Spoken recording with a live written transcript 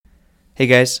Hey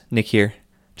guys, Nick here.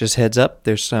 Just heads up,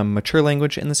 there's some mature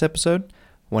language in this episode.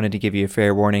 Wanted to give you a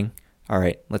fair warning.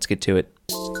 Alright, let's get to it.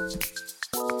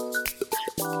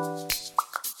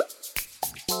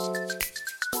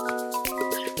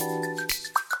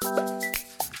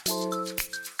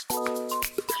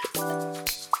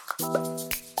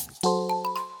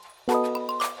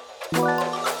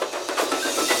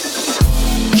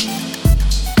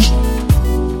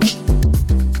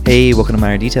 Hey, welcome to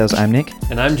Minor Details. I'm Nick.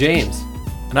 And I'm James.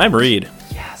 And I'm Reid.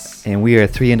 Yes. And we are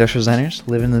three industrial designers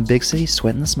living in the big city,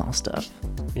 sweating the small stuff.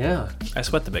 Yeah. I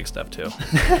sweat the big stuff too.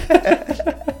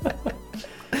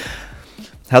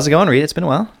 How's it going, Reid? It's been a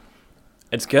while.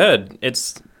 It's good.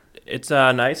 It's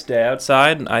a nice day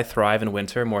outside. I thrive in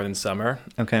winter more than summer.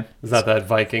 Okay. Is that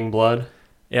Viking blood?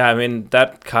 Yeah, I mean,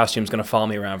 that costume's going to follow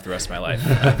me around for the rest of my life.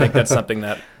 I think that's something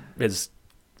that is...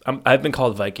 I've been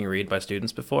called Viking Reid by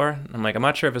students before. I'm like, I'm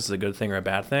not sure if this is a good thing or a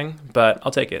bad thing, but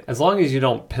I'll take it. As long as you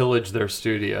don't pillage their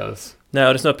studios. No,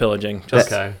 there's no pillaging.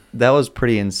 Just Okay. That was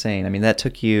pretty insane. I mean, that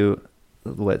took you,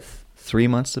 3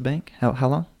 months to bank? How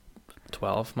long?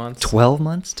 12 months. 12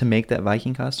 months to make that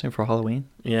Viking costume for Halloween?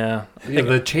 Yeah. Yeah,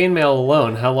 the chainmail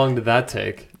alone, how long did that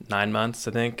take? 9 months,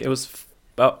 I think. It was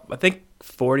about,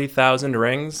 40,000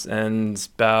 rings and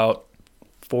about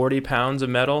 40 pounds of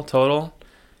metal total.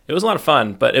 It was a lot of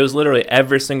fun, but it was literally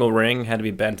every single ring had to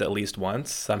be bent at least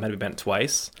once. Some had to be bent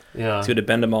twice. Yeah. So you had to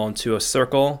bend them all into a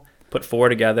circle, put four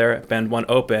together, bend one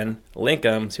open, link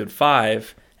them, so you had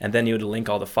five, and then you would link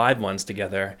all the 5 ones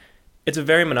together. It's a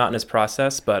very monotonous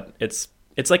process, but it's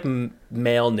like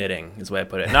male knitting is the way I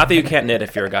put it. Not that you can't knit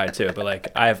if you're a guy too, but like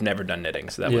I have never done knitting,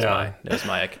 so that was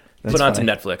my like, put on some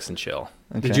Netflix and chill.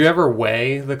 Okay. Did you ever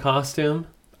weigh the costume?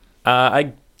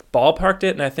 I ballparked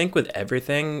it, and I think with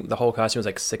everything, the whole costume was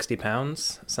like 60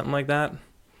 pounds, something like that.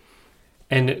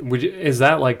 And is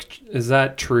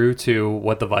that true to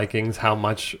what the Vikings, how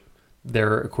much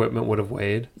their equipment would have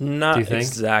weighed? Not do you think?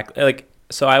 Exactly.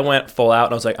 So I went full out,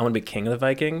 and I was like, I want to be king of the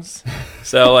Vikings.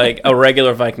 So like a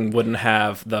regular Viking wouldn't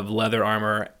have the leather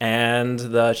armor and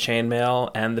the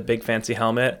chainmail and the big fancy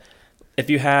helmet. If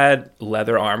you had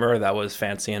leather armor, that was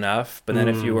fancy enough. But then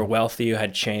if you were wealthy, you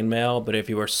had chainmail. But if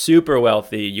you were super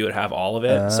wealthy, you would have all of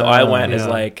it. So I went as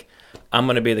like, I'm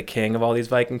going to be the king of all these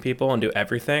Viking people and do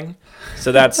everything.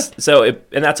 So that's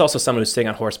and that's also someone who's sitting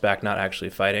on horseback, not actually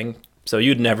fighting. So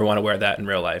you'd never want to wear that in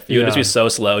real life. You would just be so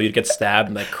slow. You'd get stabbed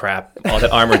and like crap. All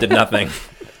that armor did nothing.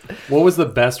 What was the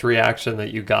best reaction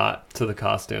that you got to the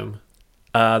costume?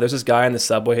 There's this guy in the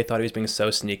subway. He thought he was being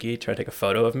so sneaky, trying to take a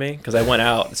photo of me because I went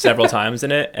out several times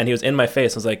in it, and he was in my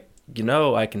face. I was like,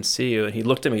 I can see you. And he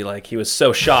looked at me like he was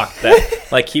so shocked that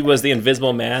like he was the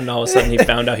invisible man. And all of a sudden he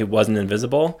found out he wasn't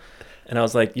invisible. And I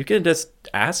was like, you can just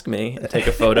ask me and take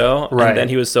a photo. Right. And then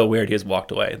he was so weird, he just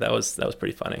walked away. That was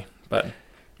pretty funny. But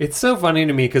It's so funny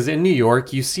to me because in New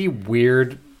York, you see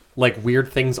weird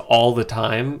things all the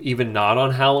time, even not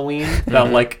on Halloween,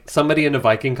 that like somebody in a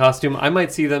Viking costume, I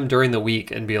might see them during the week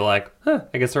and be like,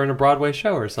 I guess they're in a Broadway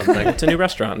show or something. it's a new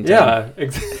restaurant in town.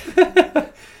 Yeah.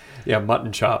 Yeah,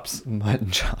 mutton chops.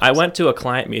 Mutton chops. I went to a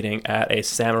client meeting at a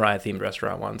samurai-themed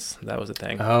restaurant once. That was a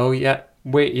thing. Oh, yeah.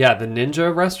 Wait, yeah, the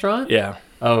ninja restaurant? Yeah.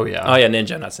 Oh, yeah. Oh, yeah,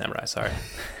 ninja, not samurai, sorry.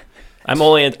 I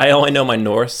only know my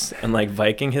Norse and like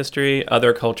Viking history.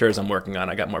 Other cultures I'm working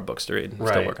on. I got more books to read. I'm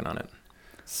still working on it.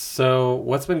 So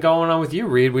what's been going on with you,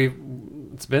 Reid?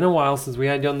 It's been a while since we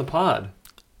had you on the pod.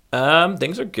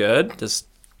 Things are good. Just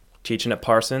teaching at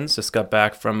Parsons. Just got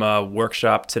back from a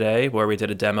workshop today where we did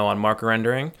a demo on marker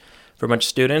rendering for a bunch of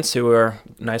students who were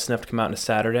nice enough to come out on a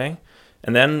Saturday.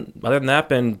 And then other than that,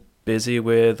 been busy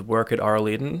with work at R.L.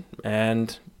 Eden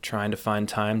and trying to find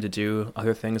time to do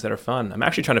other things that are fun. I'm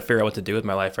actually trying to figure out what to do with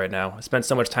my life right now. I spent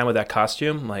so much time with that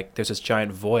costume. Like there's this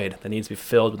giant void that needs to be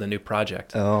filled with a new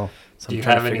project. Oh. So Do you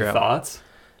have any thoughts?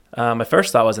 My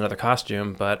first thought was another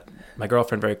costume, but my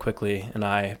girlfriend very quickly and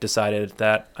I decided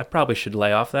that I probably should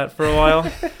lay off that for a while.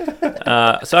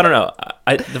 So I don't know.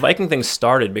 The Viking thing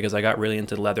started because I got really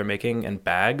into leather making and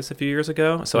bags a few years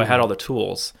ago. So I had all the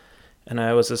tools. And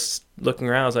I was just looking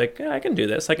around. I was like, I can do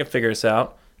this. I can figure this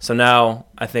out. So now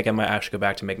I think I might actually go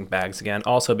back to making bags again.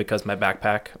 Also because my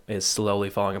backpack is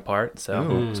slowly falling apart. So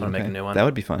I just want to make a new one. That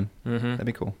would be fun. Mm-hmm. That'd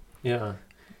be cool. Yeah.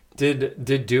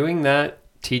 Did doing that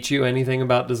teach you anything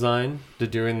about design?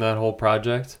 Did doing that whole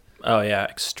project? Oh yeah,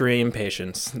 extreme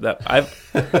patience. I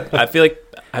feel like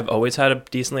I've always had a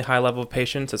decently high level of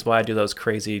patience. That's why I do those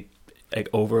crazy, like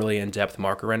overly in-depth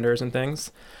marker renders and things.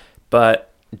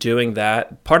 But doing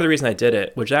that, part of the reason I did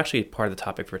it, which is actually part of the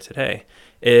topic for today,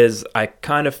 is I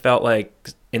kind of felt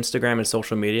like Instagram and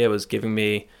social media was giving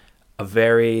me a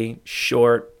very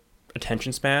short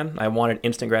attention span. I wanted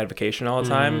instant gratification all the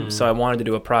time. So I wanted to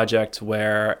do a project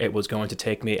where it was going to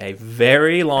take me a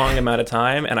very long amount of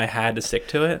time and I had to stick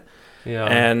to it. Yeah.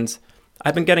 And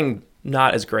I've been getting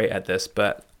not as great at this,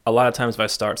 but a lot of times if I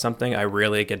start something, I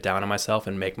really get down on myself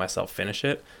and make myself finish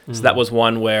it. So that was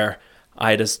one where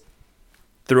I just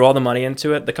threw all the money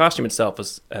into it. The costume itself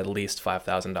was at least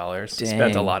 $5,000.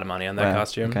 Spent a lot of money on that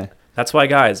costume. Okay. That's why,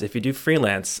 guys, if you do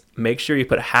freelance, make sure you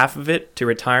put half of it to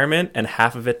retirement and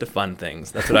half of it to fun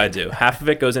things. That's what I do. Half of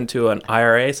it goes into an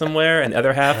IRA somewhere, and the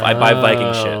other half I buy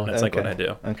Viking shit. That's like what I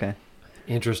do. Okay.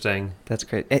 Interesting. That's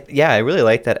great. I really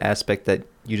like that aspect that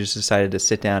you just decided to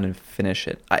sit down and finish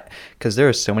it. Because there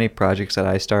are so many projects that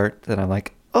I start that I'm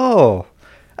like, oh,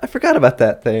 I forgot about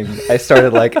that thing I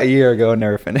started like a year ago and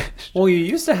never finished. Well, you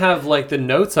used to have like the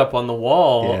notes up on the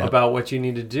wall about what you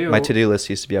need to do. My to-do list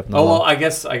used to be up on the wall. Well, I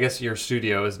guess your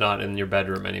studio is not in your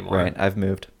bedroom anymore. Right, I've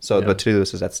moved. So the to-do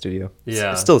list is at the studio.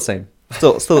 Yeah. It's still the same.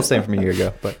 Still the same from a year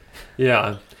ago. But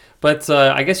yeah. But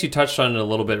I guess you touched on it a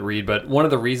little bit, Reid, but one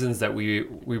of the reasons that we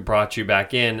brought you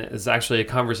back in is actually a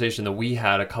conversation that we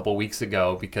had a couple weeks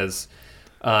ago because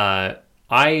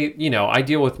I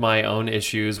deal with my own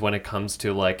issues when it comes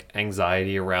to like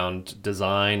anxiety around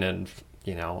design and,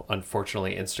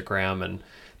 unfortunately Instagram. And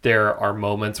there are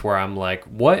moments where I'm like,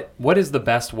 what is the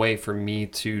best way for me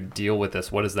to deal with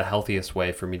this? What is the healthiest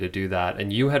way for me to do that?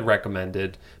 And you had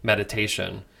recommended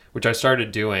meditation, which I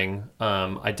started doing.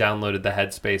 I downloaded the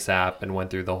Headspace app and went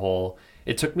through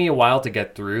it took me a while to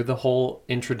get through the whole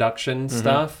introduction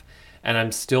stuff. And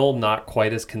I'm still not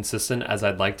quite as consistent as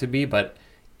I'd like to be, but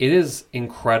it is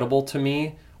incredible to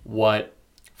me what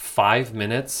 5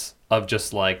 minutes of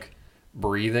just like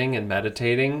breathing and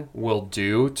meditating will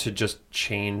do to just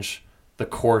change the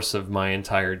course of my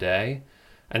entire day.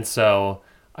 And so,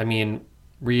 I mean,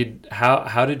 Reid,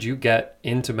 how did you get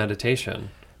into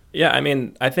meditation? Yeah, I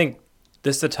mean, I think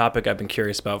this is a topic I've been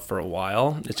curious about for a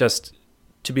while. It's just,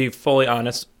 to be fully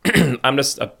honest,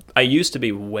 I used to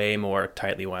be way more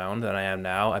tightly wound than I am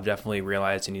now. I've definitely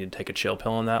realized you need to take a chill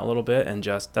pill on that a little bit, and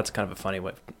that's kind of a funny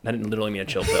way. I didn't literally mean a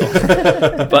chill pill,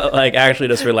 but like actually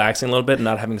just relaxing a little bit and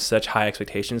not having such high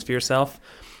expectations for yourself.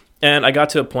 And I got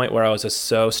to a point where I was just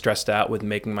so stressed out with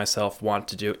making myself want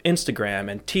to do Instagram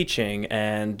and teaching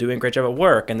and doing a great job at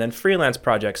work and then freelance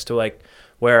projects to like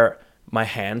where my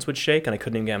hands would shake and I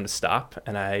couldn't even get them to stop.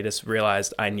 And I just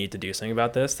realized I need to do something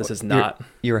about this. This is not...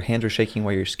 Your hands are shaking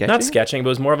while you're sketching? Not sketching, but it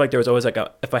was more of like there was always like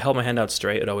if I held my hand out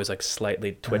straight, it always like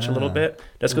slightly twitch a little bit.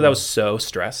 That's because I was so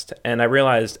stressed. And I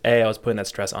realized, A, I was putting that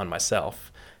stress on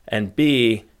myself. And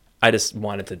B, I just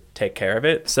wanted to take care of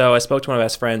it. So I spoke to one of my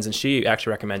best friends and she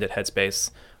actually recommended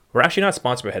Headspace. We're actually not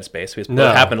sponsored by Headspace. We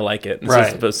both happen to like it.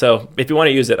 Right. So if you want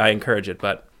to use it, I encourage it.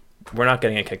 But we're not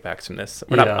getting any kickbacks from this.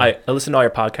 I listened to all your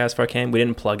podcasts before I came. We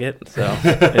didn't plug it, so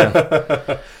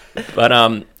yeah. But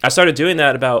I started doing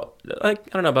that about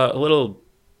a little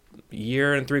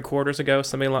year and 3/4 ago,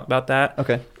 something about that.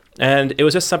 Okay. And it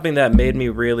was just something that made me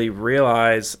really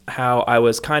realize how I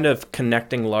was kind of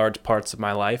connecting large parts of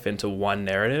my life into one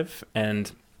narrative,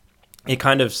 and it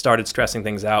kind of started stressing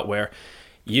things out where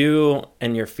you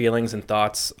and your feelings and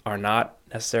thoughts are not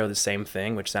necessarily the same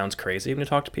thing, which sounds crazy when you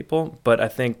talk to people, but I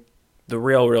think the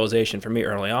real realization for me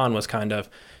early on was kind of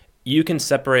you can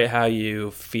separate how you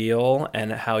feel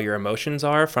and how your emotions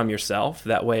are from yourself.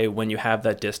 That way, when you have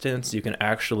that distance, you can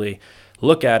actually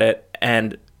look at it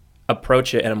and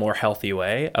approach it in a more healthy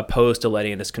way, opposed to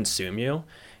letting it just consume you.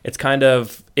 It's kind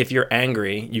of, if you're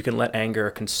angry, you can let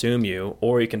anger consume you,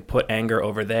 or you can put anger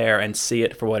over there and see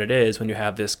it for what it is when you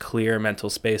have this clear mental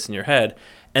space in your head.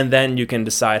 And then you can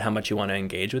decide how much you want to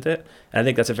engage with it. And I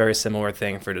think that's a very similar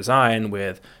thing for design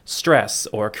with stress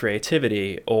or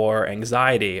creativity or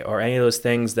anxiety or any of those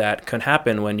things that can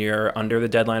happen when you're under the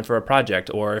deadline for a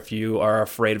project, or if you are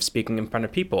afraid of speaking in front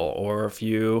of people, or if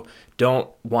you don't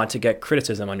want to get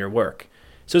criticism on your work.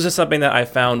 So this is something that I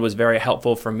found was very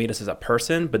helpful for me just as a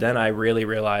person, but then I really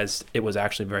realized it was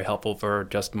actually very helpful for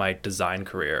just my design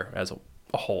career as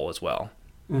a whole as well.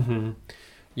 Mm-hmm.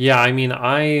 Yeah, I mean,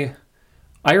 I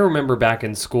remember back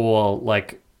in school,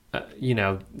 like,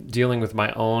 dealing with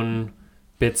my own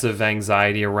bits of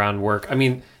anxiety around work. I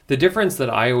mean, the difference that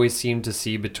I always seem to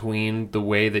see between the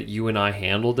way that you and I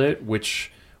handled it,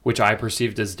 which I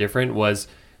perceived as different, was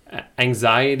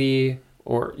anxiety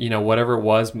or, whatever it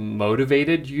was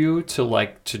motivated you to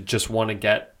just want to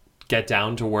get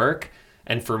down to work.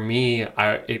 And for me,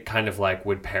 it kind of like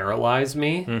would paralyze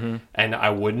me, and I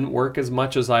wouldn't work as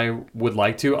much as I would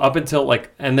like to up until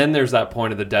and then there's that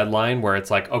point of the deadline where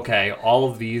it's like, okay, all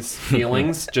of these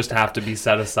feelings just have to be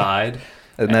set aside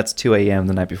And that's 2 a.m.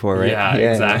 the night before, right? Yeah,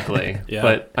 exactly. Yeah.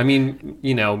 But I mean,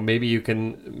 maybe you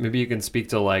can speak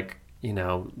to like,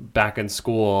 back in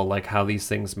school, like how these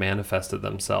things manifested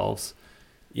themselves.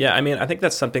 Yeah, I mean, I think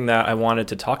that's something that I wanted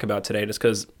to talk about today, just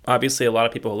because obviously a lot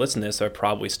of people who listen to this are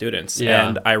probably students. Yeah.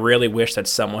 And I really wish that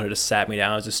someone had just sat me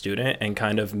down as a student and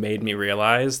kind of made me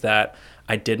realize that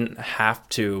I didn't have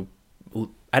to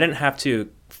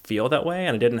feel that way,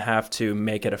 and I didn't have to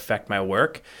make it affect my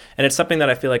work. And it's something that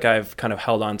I feel like I've kind of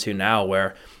held on to now,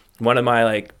 where one thing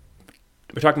I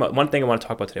want to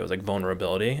talk about today was like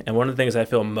vulnerability. And one of the things I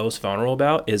feel most vulnerable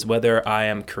about is whether I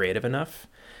am creative enough.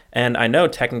 And I know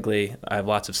technically I have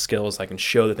lots of skills. I can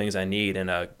show the things I need in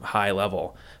a high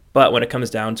level. But when it comes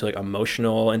down to like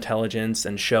emotional intelligence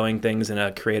and showing things in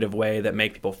a creative way that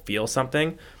make people feel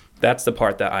something, that's the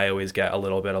part that I always get a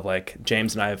little bit of, like,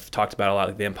 James and I have talked about a lot,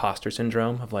 like the imposter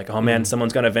syndrome of like, oh man,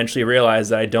 someone's going to eventually realize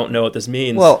that I don't know what this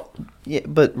means. Well, yeah,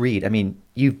 but Reid, I mean,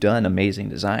 you've done amazing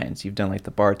designs. You've done like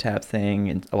the bar tab thing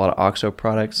and a lot of OXO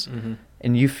products. Mm-hmm.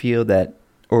 And you feel that,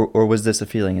 or was this a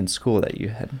feeling in school that you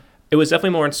had? It was definitely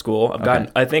more in school. Okay.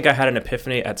 I think I had an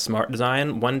epiphany at Smart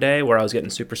Design one day where I was getting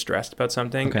super stressed about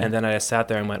something. Okay. And then I sat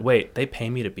there and went, wait, they pay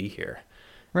me to be here.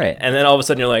 Right. And then all of a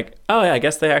sudden you're like, oh yeah, I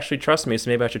guess they actually trust me, so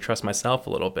maybe I should trust myself a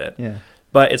little bit. Yeah.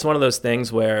 But it's one of those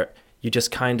things where you just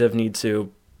kind of need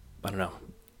to, I don't know,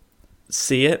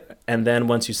 see it. And then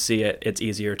once you see it, it's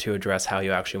easier to address how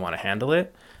you actually want to handle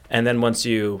it. And then once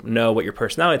you know what your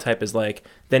personality type is like,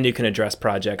 then you can address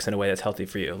projects in a way that's healthy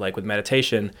for you. Like with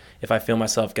meditation, if I feel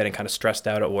myself getting kind of stressed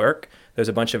out at work, there's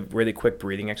a bunch of really quick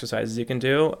breathing exercises you can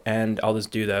do. And I'll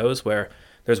just do those, where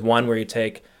there's one where you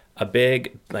take a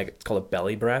big, like, it's called a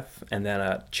belly breath, and then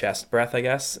a chest breath, I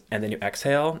guess, and then you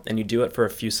exhale, and you do it for a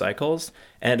few cycles,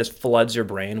 and it just floods your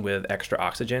brain with extra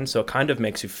oxygen, so it kind of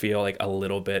makes you feel like a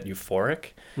little bit euphoric.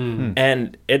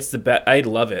 And it's the best. I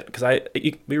love it, because what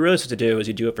you really supposed to do is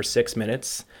you do it for 6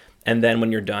 minutes, and then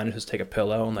when you're done, just take a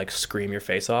pillow and like scream your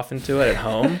face off into it at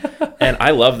home. And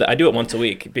I love that. I do it once a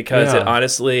week, because it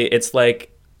honestly, it's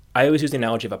like, I always use the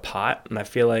analogy of a pot, and I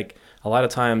feel like a lot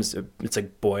of times it's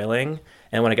like boiling.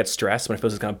 And when I get stressed, when it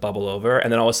feels it's going to bubble over,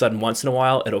 and then all of a sudden, once in a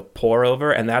while, it'll pour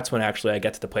over. And that's when actually I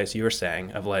get to the place you were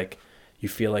saying of like, you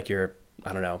feel like you're,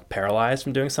 I don't know, paralyzed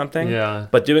from doing something. Yeah.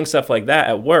 But doing stuff like that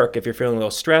at work, if you're feeling a little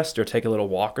stressed or take a little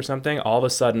walk or something, all of a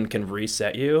sudden can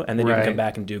reset you, and then you can come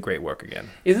back and do great work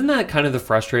again. Isn't that kind of the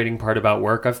frustrating part about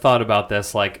work? I've thought about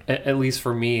this, like, at least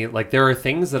for me, like, there are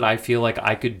things that I feel like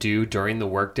I could do during the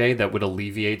workday that would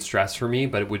alleviate stress for me,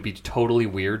 but it would be totally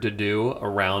weird to do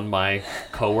around my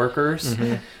coworkers.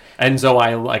 And so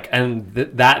I like, and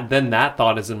that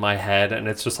thought is in my head, and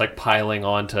it's just like piling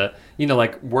on to,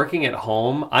 like working at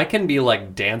home, I can be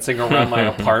like dancing around my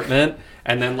apartment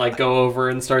and then like go over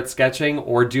and start sketching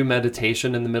or do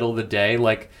meditation in the middle of the day.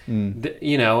 Like,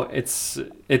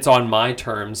 it's on my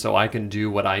terms, so I can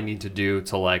do what I need to do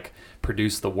to like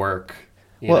produce the work,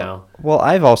 you know? Well,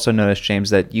 I've also noticed, James,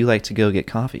 that you like to go get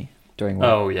coffee during work.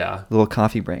 Oh, yeah. Little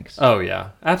coffee breaks. Oh, yeah.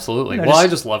 Absolutely. You know, Well, just- I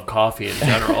just love coffee in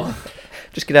general.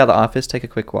 Just get out of the office, take a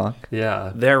quick walk.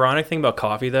 Yeah. The ironic thing about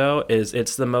coffee, though, is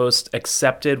it's the most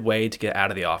accepted way to get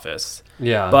out of the office.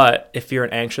 Yeah. But if you're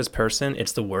an anxious person,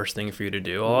 it's the worst thing for you to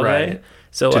do all day. Right.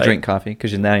 So To like, drink coffee,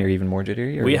 because now you're even more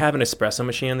jittery? Or? we have an espresso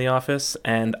machine in the office,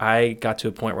 and I got to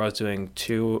a point where I was doing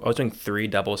 3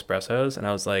 double espressos, and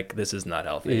I was like, this is not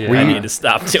healthy. Yeah. I need to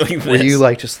stop doing this. Were you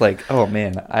like, just like, oh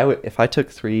man, if I took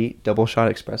 3 double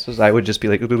shot espressos, I would just be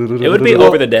like, It would be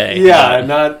over the day. Yeah,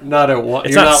 not at one.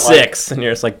 It's you're not like- 6, and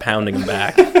you're just like pounding them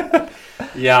back.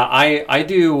 Yeah, I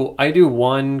do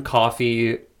one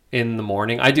coffee in the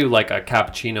morning. I do like a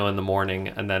cappuccino in the morning,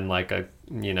 and then like a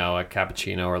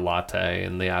cappuccino or latte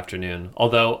in the afternoon.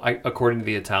 Although, according to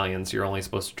the Italians, you're only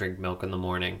supposed to drink milk in the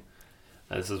morning.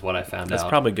 This is what I found That's out.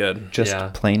 probably good. just Yeah.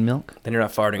 plain milk? Then you're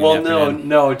not farting Well, in the afternoon.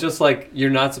 no, just like you're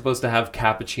not supposed to have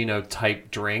cappuccino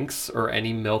type drinks or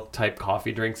any milk type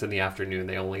coffee drinks in the afternoon.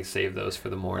 They only save those for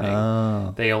the morning.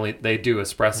 Oh. They do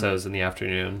espressos in the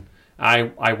afternoon.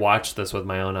 I watched this with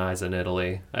my own eyes in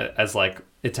Italy, as like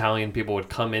Italian people would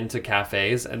come into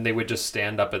cafes and they would just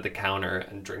stand up at the counter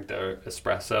and drink their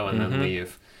espresso and then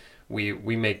leave.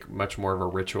 We make much more of a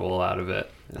ritual out of it.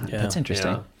 Yeah. That's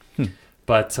interesting. Yeah.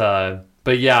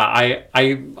 But yeah,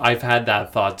 I've had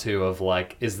that thought too of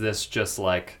like, is this just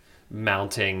like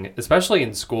mounting? Especially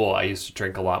in school, I used to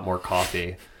drink a lot more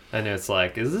coffee, and it's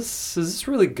like, is this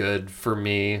really good for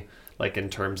me? Like in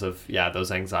terms of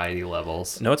those anxiety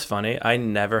levels. No, it's funny. I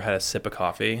never had a sip of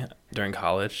coffee during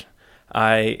college.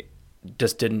 I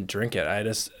just didn't drink it.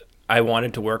 I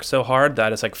wanted to work so hard that I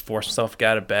just like forced myself to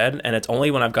get out of bed. And it's only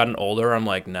when I've gotten older, I'm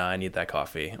like, nah, I need that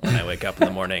coffee when I wake up in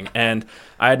the morning. And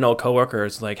I had an old coworker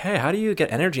who's like, hey, how do you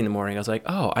get energy in the morning? I was like,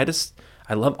 oh,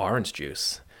 I love orange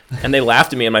juice. And they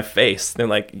laughed at me in my face. They're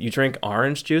like, you drink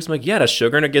orange juice? I'm like, yeah, it has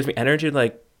sugar and it gives me energy.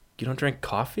 Like, you don't drink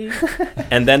coffee?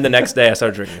 And then the next day I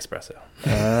started drinking espresso.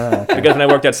 Okay. Because when I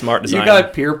worked at Smart Design. You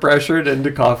got peer pressured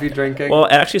into coffee drinking? Well,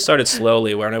 it actually started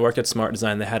slowly. When I worked at Smart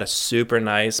Design, they had a super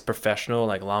nice professional,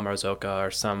 like La Marzocca or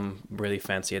some really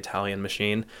fancy Italian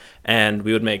machine. And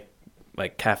we would make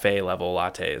like cafe level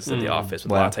lattes at the office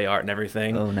with latte art and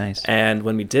everything. Oh, nice. And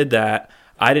when we did that,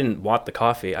 I didn't want the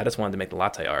coffee. I just wanted to make the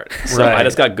latte art. So Right. I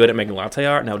just got good at making latte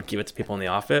art, and I would give it to people in the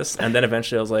office. And then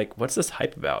eventually I was like, what's this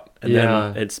hype about? And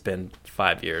then it's been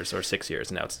 5 years or 6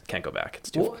 years, and now it can't go back. It's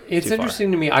too It's too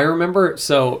interesting to me. I remember,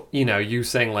 so, you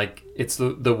saying like it's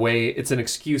the way, it's an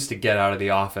excuse to get out of the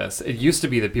office. It used to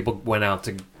be that people went out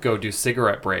to go do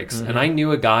cigarette breaks. And I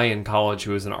knew a guy in college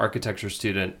who was an architecture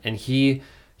student, and he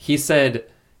said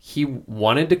he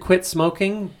wanted to quit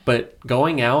smoking, but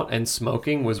going out and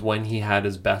smoking was when he had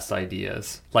his best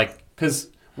ideas. Like, because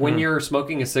when you're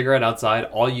smoking a cigarette outside,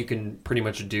 all you can pretty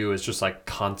much do is just like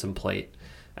contemplate.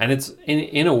 And it's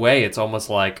in a way, it's almost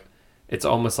like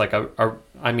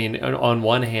I mean, on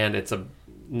one hand, it's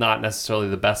not necessarily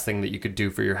the best thing that you could do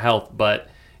for your health, but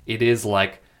it is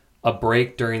like a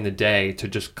break during the day to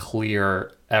just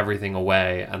clear everything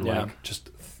away and like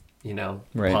just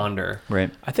Right. ponder.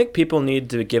 Right. I think people need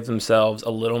to give themselves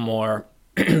a little more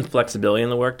flexibility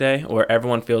in the workday, where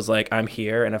everyone feels like I'm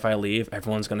here, and if I leave,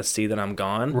 everyone's going to see that I'm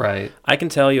gone. Right. I can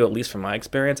tell you, at least from my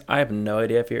experience, I have no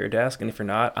idea if you're at your desk, and if you're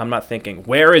not, I'm not thinking,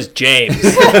 where is James?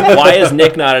 Why is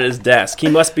Nick not at his desk? He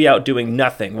must be out doing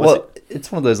nothing.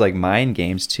 It's one of those like mind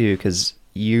games too, because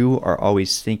you are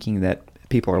always thinking that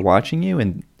people are watching you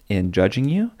and judging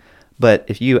you. But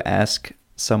if you ask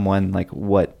someone like,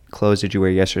 what clothes did you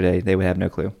wear yesterday, they would have no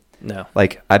clue. No.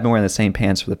 Like, I've been wearing the same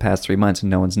pants for the past 3 months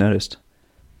and no one's noticed.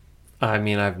 I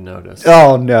mean, I've noticed.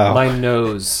 Oh no. My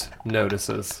nose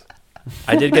notices.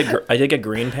 I did get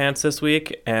green pants this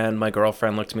week, and my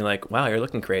girlfriend looked at me like, wow, you're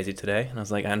looking crazy today. And I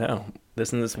was like, I know.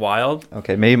 Isn't this wild?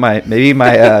 Okay, maybe my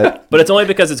But it's only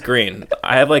because it's green.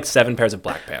 I have like 7 pairs of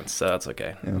black pants, so that's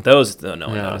okay. Yeah. Those, no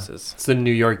one notices. It's the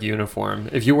New York uniform.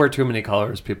 If you wear too many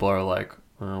colors, people are like,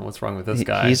 what's wrong with this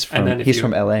guy? He's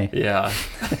from LA. Yeah.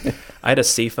 I had a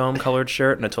seafoam colored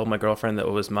shirt, and I told my girlfriend that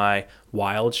it was my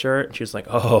wild shirt. And she was like,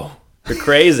 oh, you're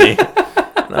crazy.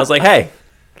 And I was like, hey,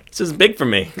 this is big for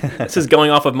me. This is going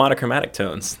off of monochromatic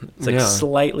tones. It's like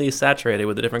slightly saturated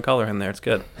with a different color in there. It's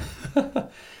good.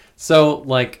 So,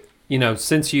 like,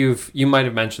 since you might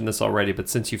have mentioned this already, but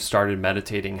since you've started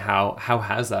meditating, how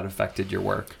has that affected your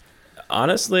work?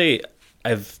 Honestly,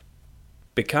 I've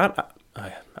become,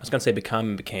 I was going to say become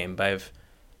and became, but I've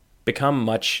become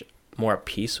much more at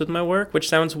peace with my work, which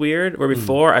sounds weird. Where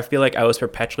before, I feel like I was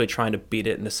perpetually trying to beat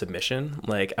it into submission.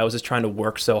 Like, I was just trying to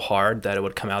work so hard that it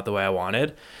would come out the way I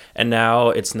wanted. And now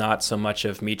it's not so much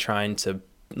of me trying to,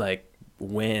 like,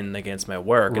 win against my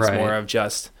work. It's more of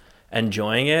just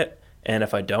enjoying it. And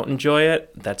if I don't enjoy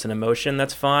it, that's an emotion,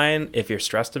 that's fine. If you're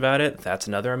stressed about it, that's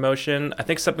another emotion. I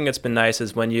think something that's been nice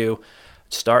is when you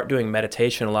start doing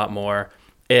meditation a lot more,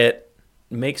 it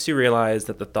makes you realize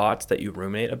that the thoughts that you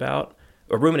ruminate about,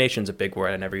 or rumination is a big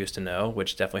word I never used to know,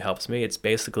 which definitely helps me. It's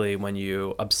basically when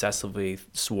you obsessively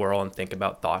swirl and think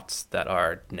about thoughts that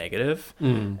are negative.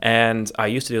 And I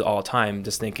used to do it all the time,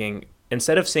 just thinking,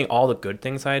 instead of seeing all the good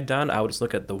things I had done, I would just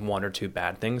look at the 1 or 2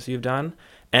 bad things you've done.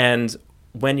 And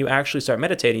when you actually start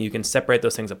meditating, you can separate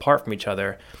those things apart from each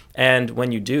other. And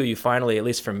when you do, you finally, at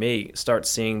least for me, start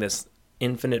seeing this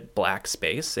infinite black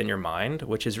space in your mind,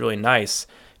 which is really nice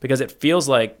because it feels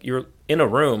like you're in a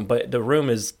room, but the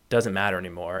room doesn't matter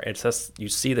anymore. It's just, you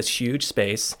see this huge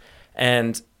space,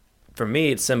 and for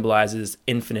me, it symbolizes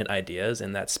infinite ideas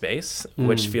in that space,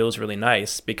 which feels really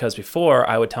nice, because before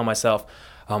I would tell myself,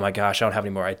 oh my gosh, I don't have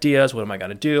any more ideas. What am I going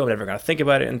to do? I'm never going to think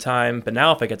about it in time. But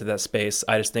now if I get to that space,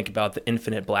 I just think about the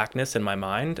infinite blackness in my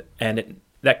mind, and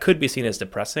that could be seen as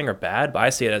depressing or bad, but I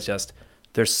see it as just,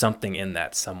 there's something in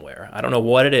that somewhere. I don't know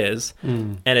what it is,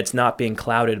 and it's not being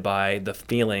clouded by the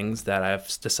feelings that I've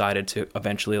decided to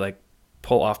eventually like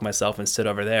pull off myself and sit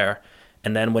over there.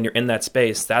 And then when you're in that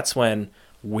space, that's when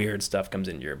weird stuff comes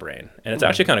into your brain. And it's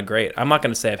actually kind of great. I'm not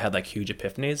going to say I've had like huge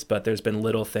epiphanies, but there's been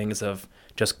little things of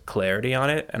just clarity on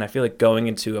it. And I feel like going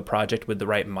into a project with the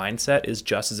right mindset is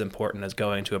just as important as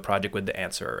going to a project with the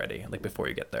answer already, like before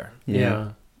you get there. Yeah.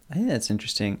 I think that's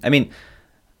interesting. I mean,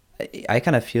 I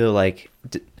kind of feel like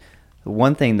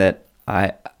one thing that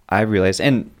I realized,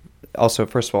 and also,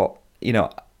 first of all,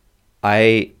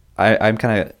 I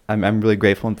I'm really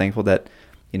grateful and thankful that,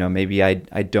 maybe I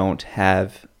don't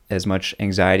have as much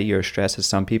anxiety or stress as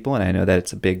some people, and I know that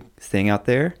it's a big thing out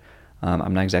there.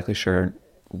 I'm not exactly sure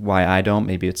why I don't.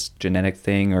 Maybe it's a genetic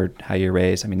thing or how you're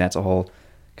raised. I mean, that's a whole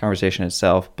conversation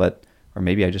itself. Or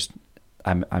maybe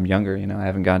I'm younger. I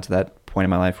haven't gotten to that point in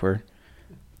my life where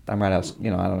I'm right out. I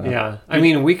don't know. Yeah, I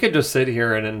mean, we could just sit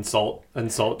here and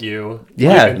insult you.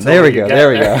 Yeah, there we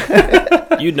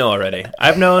go. You'd know already.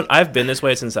 I've been this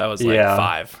way since I was like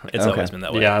 5. It's Okay. always been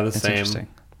that way. Yeah, the That's same. interesting.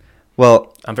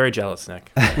 Well, I'm very jealous,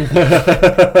 Nick.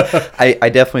 I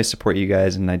definitely support you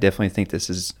guys, and I definitely think this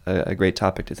is a great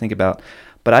topic to think about.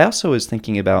 But I also was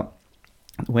thinking about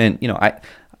when,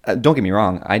 I don't get me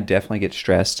wrong, I definitely get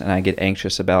stressed and I get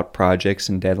anxious about projects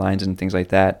and deadlines and things like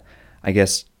that. I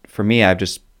guess for me, I've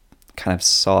just kind of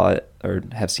saw it or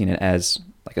have seen it as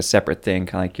like a separate thing,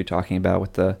 kind of like you're talking about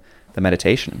with the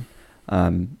meditation.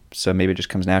 So maybe it just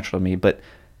comes natural to me. But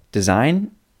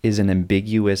design is an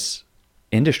ambiguous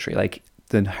industry. Like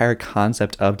the entire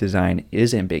concept of design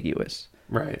is ambiguous.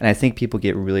 Right. And I think people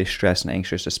get really stressed and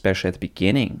anxious, especially at the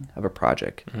beginning of a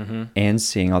project, and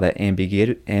seeing all that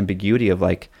ambiguity of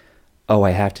like, oh,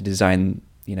 I have to design,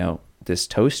 this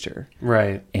toaster.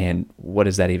 Right. And what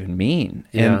does that even mean?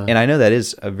 Yeah. And I know that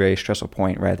is a very stressful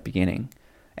point right at the beginning.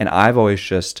 And I've always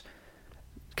just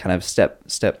kind of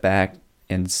step back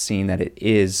and seen that it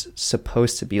is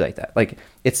supposed to be like that. Like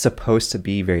it's supposed to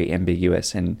be very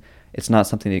ambiguous, and it's not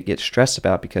something to get stressed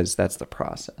about because that's the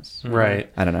process. Right.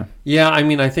 I don't know. Yeah, I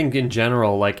mean, I think in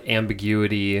general, like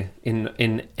ambiguity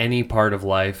in any part of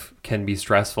life can be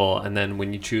stressful. And then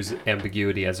when you choose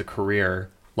ambiguity as a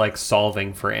career, like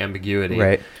solving for ambiguity,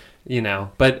 Right.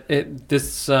 But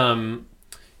this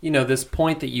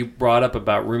point that you brought up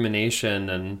about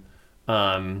rumination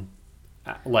and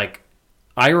like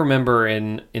I remember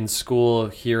in school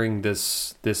hearing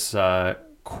this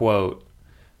quote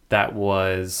that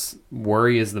was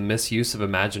worry is the misuse of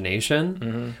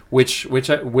imagination, which I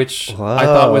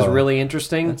thought was really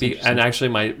interesting. And actually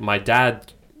my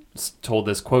dad told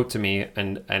this quote to me,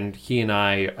 and he and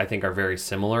I think are very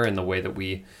similar in the way that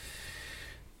we,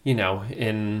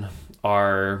 in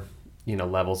our,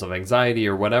 levels of anxiety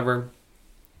or whatever.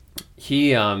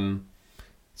 He,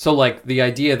 so like the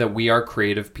idea that we are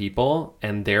creative people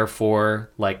and therefore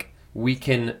like we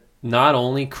can not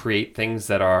only create things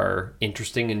that are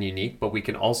interesting and unique, but we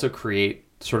can also create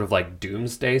sort of like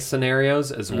doomsday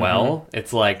scenarios as well.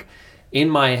 It's like in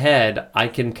my head, I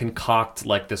can concoct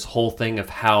like this whole thing of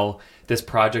how this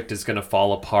project is going to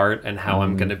fall apart and how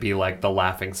I'm going to be like the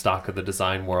laughing stock of the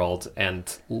design world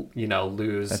and,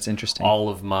 lose That's interesting. all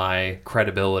of my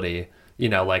credibility.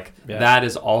 That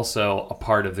is also a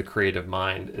part of the creative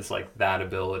mind, is like that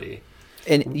ability.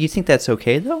 And you think that's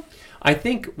okay though? I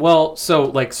think, well, so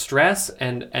like stress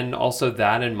and also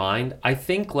that in mind, I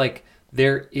think like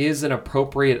there is an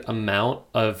appropriate amount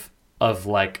of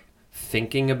like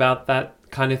thinking about that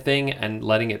kind of thing and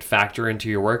letting it factor into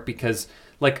your work, because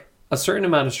like a certain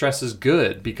amount of stress is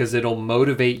good because it'll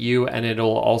motivate you, and it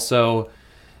will also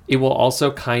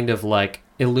kind of like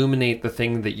illuminate the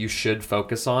thing that you should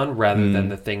focus on rather than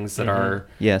the things that are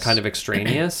kind of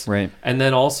extraneous. Right. And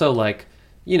then also like,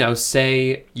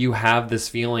 say you have this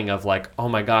feeling of like, oh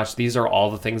my gosh, these are all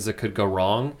the things that could go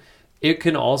wrong. It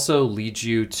can also lead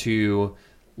you to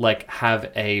like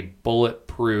have a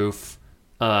bulletproof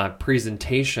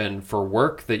presentation for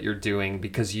work that you're doing,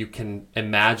 because you can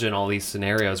imagine all these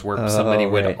scenarios where somebody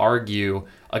would argue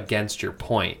against your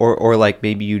point. Or like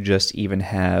maybe you just even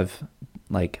have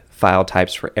like file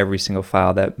types for every single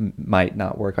file that might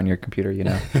not work on your computer. You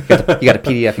got a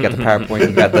PDF, you got the PowerPoint,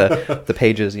 you got the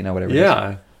pages, whatever. Yeah.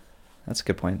 It is. That's a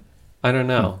good point. I don't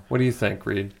know. What do you think,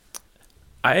 Reid?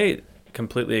 I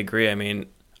completely agree. I mean,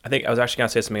 I think I was actually going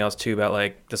to say something else too about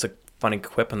like this a funny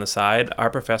quip on the side. Our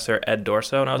professor, Ed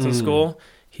Dorso, when I was in school,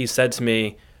 he said to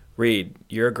me, Reid,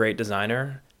 you're a great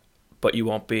designer, but you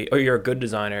won't be, or you're a good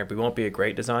designer, but you won't be a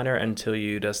great designer until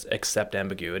you just accept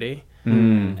ambiguity.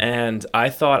 And I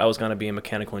thought I was going to be a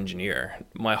mechanical engineer.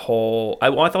 I thought I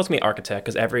was going to be an architect,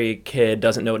 because every kid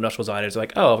doesn't know what industrial design is.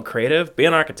 Like, oh, creative, be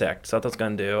an architect. So that's what I was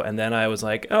going to do. And then I was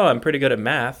like, oh, I'm pretty good at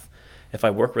math if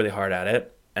I work really hard at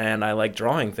it. And I like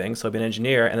drawing things, so I'll be an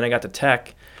engineer. And then I got to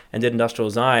tech and did industrial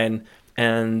design,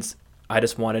 and I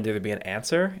just wanted there to be an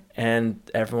answer, and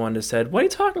everyone just said, what are you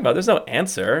talking about? There's no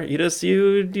answer. You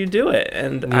do it.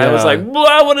 And I was like,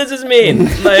 well, what does this mean?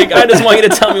 Like, I just want you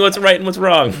to tell me what's right and what's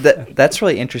wrong. That's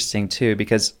really interesting too,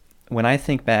 because when I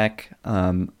think back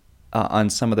on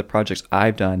some of the projects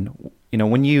I've done,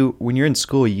 when you're in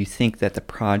school, you think that the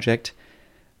project,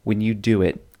 when you do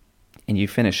it and you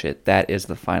finish it, that is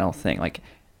the final thing. Like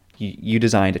you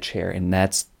designed a chair, and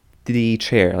that's the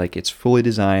chair, like it's fully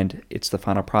designed, it's the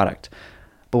final product.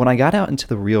 But when I got out into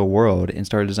the real world and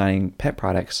started designing pet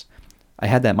products, I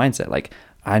had that mindset, like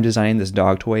I'm designing this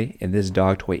dog toy and this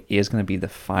dog toy is going to be the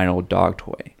final dog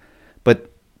toy.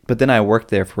 But then I worked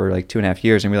there for like 2.5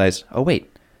 years and realized, oh wait,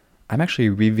 I'm actually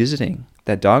revisiting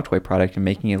that dog toy product and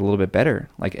making it a little bit better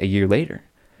like a year later.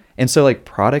 And so like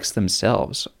products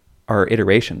themselves are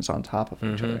iterations on top of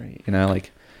each other, you know,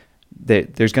 like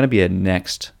there's going to be a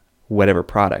next whatever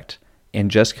product. And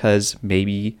just because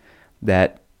maybe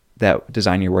that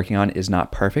design you're working on is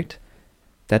not perfect,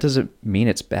 that doesn't mean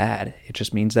it's bad. It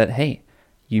just means that, hey,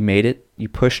 you made it, you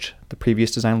pushed the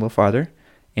previous design a little farther,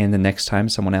 and the next time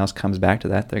someone else comes back to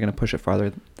that, they're going to push it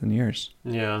farther than yours.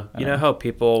 Yeah. You know how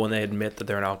people, when they admit that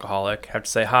they're an alcoholic, have to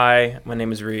say, hi, my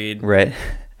name is Reid. Right.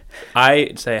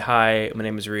 I say, hi, my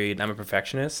name is Reid, I'm a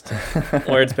perfectionist.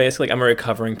 Where it's basically, like, I'm a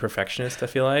recovering perfectionist, I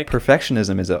feel like.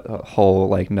 Perfectionism is a whole,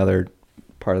 like, another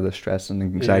part of the stress and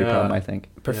anxiety problem, I think.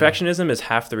 Perfectionism is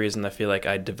half the reason I feel like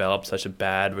I developed such a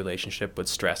bad relationship with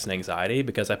stress and anxiety,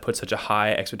 because I put such a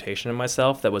high expectation in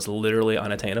myself that was literally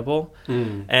unattainable.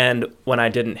 And when I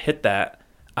didn't hit that,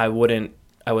 I would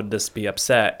just be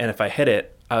upset. And if I hit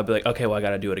it, I would be like, okay, well, I got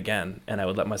to do it again. And I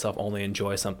would let myself only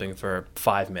enjoy something for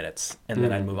 5 minutes, and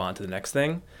then I'd move on to the next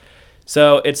thing.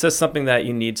 So it's just something that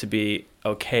you need to be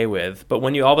okay with. But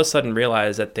when you all of a sudden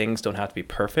realize that things don't have to be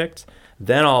perfect,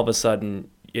 then all of a sudden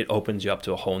it opens you up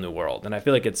to a whole new world. And I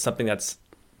feel like it's something that's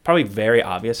probably very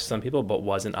obvious to some people, but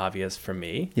wasn't obvious for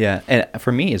me. Yeah, and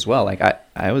for me as well. Like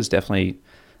I was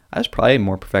probably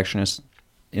more perfectionist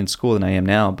in school than I am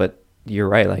now. But you're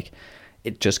right. Like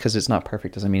it just because it's not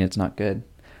perfect doesn't mean it's not good.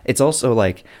 It's also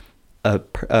like a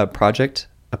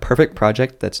perfect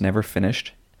project that's never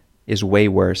finished is way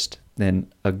worse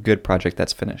than a good project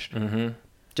that's finished.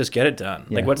 Just get it done.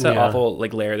 Yeah. Like, what's that awful,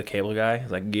 like, Larry the Cable Guy?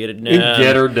 He's like, get it done.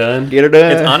 Get her done. Get her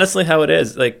done. It's honestly how it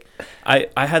is. Like, I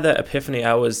had that epiphany.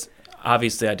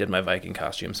 Obviously, I did my Viking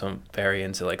costume, so I'm very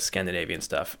into, like, Scandinavian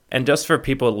stuff. And just for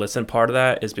people to listen, part of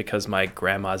that is because my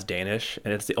grandma's Danish,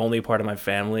 and it's the only part of my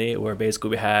family where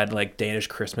basically we had, like, Danish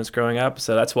Christmas growing up.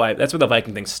 So that's where the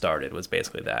Viking thing started, was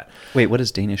basically that. Wait, what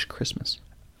is Danish Christmas?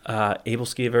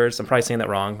 Abelskivers. I'm probably saying that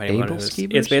wrong.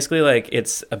 Abelskivers? It's basically like,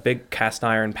 it's a big cast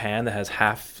iron pan that has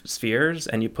half spheres,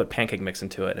 and you put pancake mix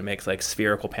into it. It makes like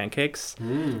spherical pancakes.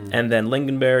 And then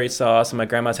lingonberry sauce. And my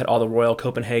grandma's had all the Royal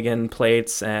Copenhagen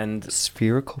plates and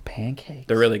spherical pancakes.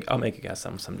 They're really. I'll make you guys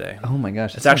some someday. Oh my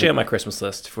gosh, it's actually on my Christmas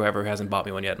list. For whoever hasn't bought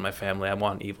me one yet in my family, I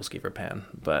want an Abelskiver pan.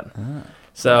 But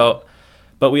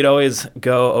we'd always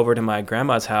go over to my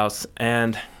grandma's house,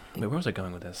 and where was I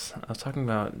going with this? I was talking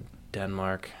about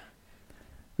Denmark.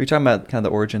 We're talking about kind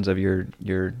of the origins of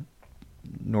your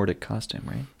Nordic costume,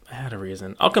 right? I had a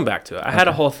reason. I'll come back to it. I had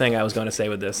a whole thing I was going to say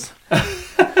with this.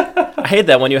 I hate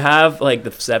that when you have like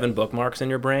the 7 bookmarks in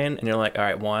your brain and you're like, all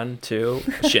right, 1, 2,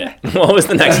 shit. What was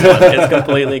the next one? It's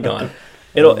completely gone.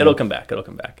 It'll come back. It'll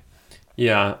come back.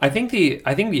 Yeah, I think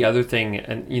the other thing,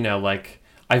 and you know, like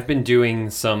I've been doing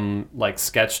some like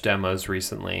sketch demos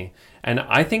recently, and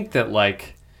I think that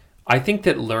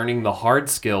learning the hard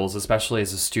skills, especially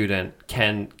as a student,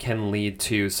 can lead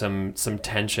to some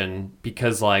tension,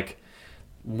 because like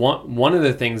one of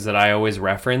the things that I always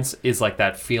reference is like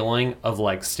that feeling of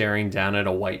like staring down at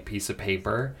a white piece of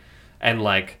paper and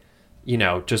like, you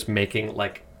know, just making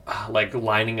like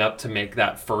lining up to make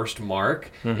that first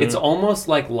mark. It's almost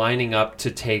like lining up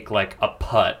to take like a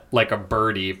putt, like a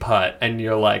birdie putt, and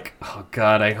you're like, oh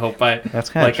God, I hope I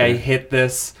hit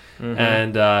this.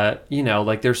 And you know,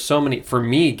 like there's so many. For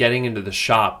me, getting into the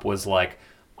shop was like,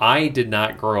 I did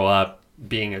not grow up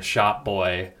being a shop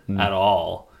boy at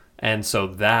all, and so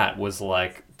that was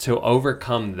like, to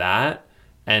overcome that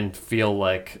and feel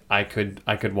like I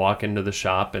could walk into the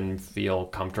shop and feel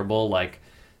comfortable, like,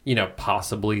 you know,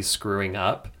 possibly screwing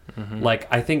up. Like,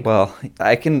 I think... Well,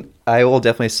 I will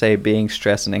definitely say being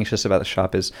stressed and anxious about the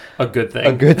shop is... a good thing.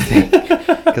 A good thing.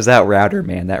 Because that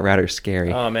router's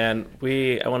scary. Oh, man.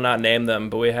 I will not name them,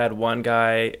 but we had one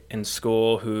guy in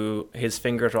school who his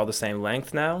fingers are all the same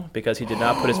length now because he did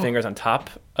not put his fingers on top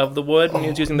of the wood when he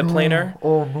was using the planer.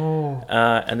 Oh, no.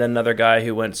 And then another guy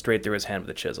who went straight through his hand with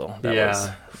a chisel.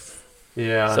 Yeah.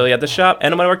 So, yeah, the shop...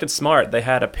 And when I worked at Smart, they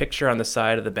had a picture on the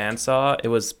side of the bandsaw. It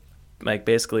was... like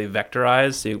basically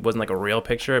vectorized, so it wasn't like a real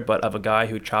picture, but of a guy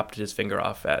who chopped his finger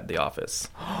off at the office.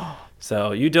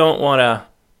 So you don't want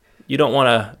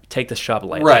to take the shop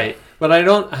lightly, right?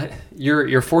 But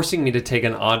you're forcing me to take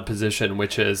an odd position,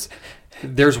 which is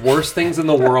there's worse things in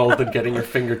the world than getting your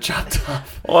finger chopped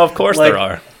off. Well, of course there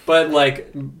are.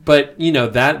 But you know,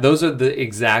 those are the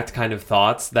exact kind of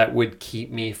thoughts that would keep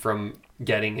me from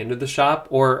getting into the shop,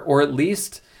 or at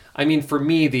least I mean, for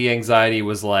me, the anxiety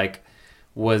was like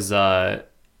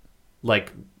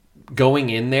going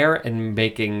in there and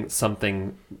making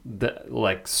something that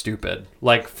like stupid,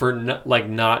 like like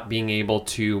not being able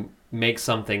to make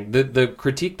something. The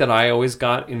critique that I always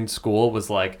got in school was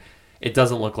like, it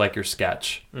doesn't look like your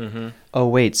sketch. Mm-hmm. Oh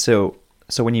wait, so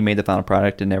when you made the final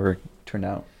product, it never turned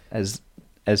out as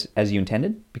you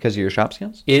intended because of your shop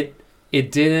skills? It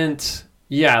didn't.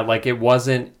 Yeah, like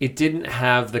it didn't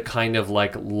have the kind of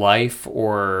like life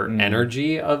or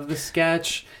energy of the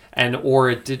sketch, or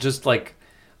it did just like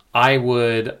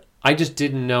I just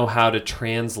didn't know how to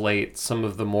translate some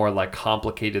of the more like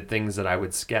complicated things that I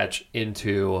would sketch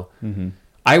into. Mm-hmm.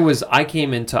 I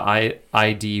came into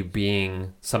ID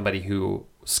being somebody who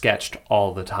sketched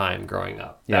all the time growing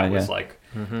up. That was like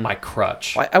my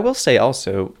crutch. I will say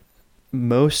also,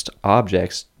 most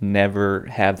objects never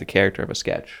have the character of a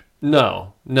sketch.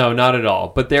 No, not at all.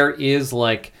 But there is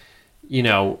like,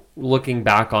 looking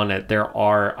back on it,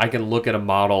 I can look at a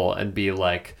model and be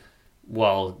like,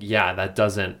 well, yeah, that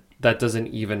doesn't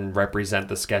even represent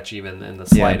the sketch even in the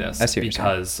slightest,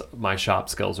 because my shop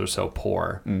skills are so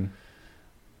poor. And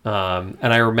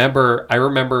I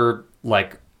remember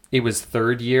like it was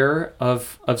third year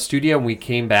of studio, and we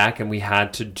came back and we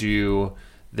had to do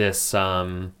this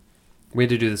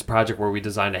project where we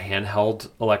designed a handheld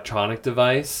electronic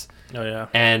device. Oh yeah.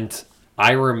 And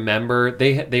I remember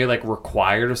they like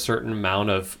required a certain amount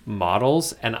of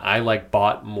models, and I like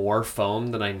bought more foam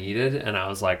than I needed, and I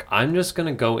was like, I'm just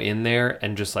gonna go in there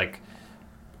and just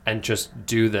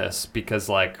do this, because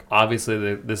like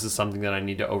obviously this is something that I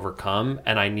need to overcome,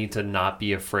 and I need to not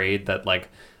be afraid that like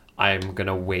I'm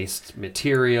gonna waste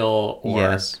material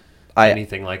or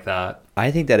anything like that. I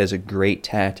think that is a great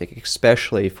tactic,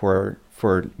 especially for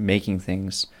making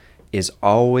things, is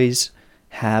always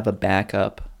have a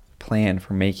backup plan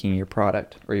for making your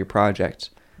product or your project.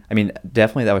 I mean,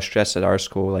 definitely that was stressed at our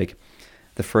school. Like,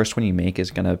 the first one you make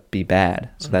is going to be bad.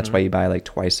 So that's why you buy like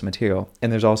twice the material.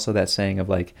 And there's also that saying of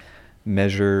like,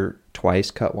 measure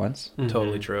twice, cut once.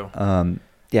 Totally true.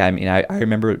 Yeah, I mean, I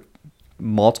remember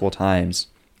multiple times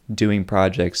doing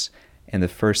projects, and the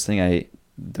first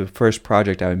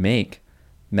project I would make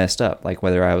messed up. Like,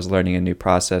 whether I was learning a new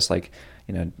process, like,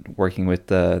 working with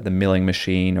the milling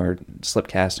machine or slip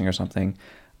casting or something.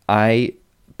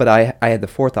 But I had the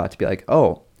forethought to be like,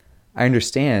 oh, I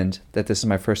understand that this is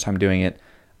my first time doing it.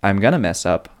 I'm going to mess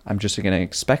up. I'm just going to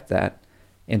expect that.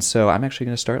 And so I'm actually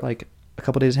going to start like a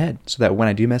couple days ahead, so that when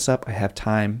I do mess up, I have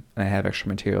time and I have extra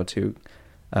material to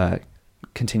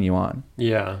continue on. I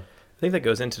Yeah. think that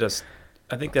goes into this.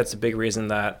 I think that's a big reason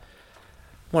that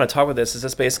I want to talk about this, is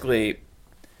this basically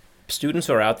students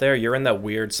who are out there, you're in that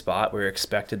weird spot where you're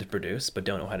expected to produce but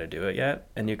don't know how to do it yet,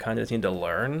 and you kind of need to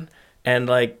learn. And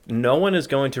like, no one is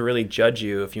going to really judge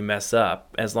you if you mess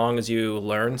up, as long as you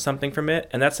learn something from it.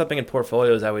 And that's something in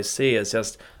portfolios I always see, is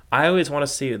just, I always want to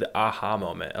see the aha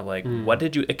moment of like,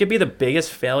 it could be the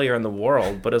biggest failure in the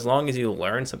world, but as long as you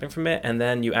learn something from it, and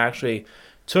then you actually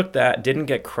took that, didn't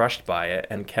get crushed by it,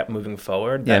 and kept moving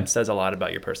forward, that says a lot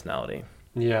about your personality.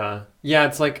 Yeah.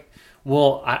 It's like,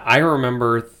 well, I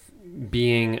remember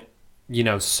being,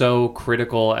 so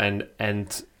critical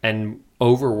and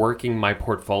overworking my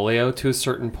portfolio to a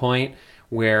certain point,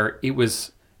 where it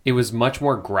was much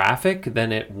more graphic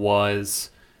than it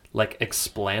was like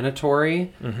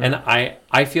explanatory. And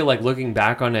I feel like, looking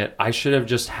back on it, I should have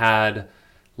just had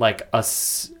like a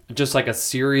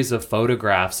series of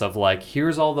photographs of like,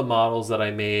 here's all the models that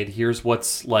I made, here's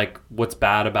what's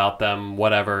bad about them,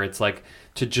 whatever. It's like,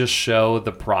 to just show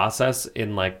the process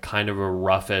in like kind of a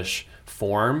roughish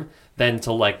form, than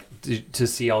to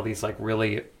see all these like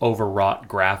really overwrought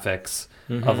graphics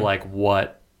of like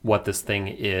what this thing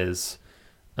is.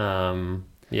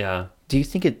 Yeah. Do you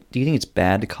think it's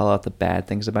bad to call out the bad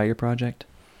things about your project?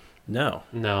 No.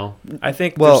 I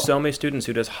think there's so many students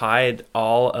who just hide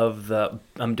all of the,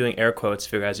 I'm doing air quotes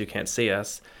for you guys, you can't see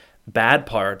us, bad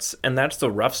parts, and that's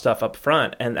the rough stuff up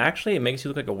front. And actually, it makes you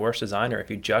look like a worse designer if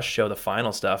you just show the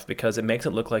final stuff, because it makes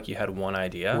it look like you had one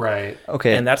idea. Right.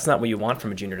 Okay. And that's not what you want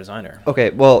from a junior designer. Okay,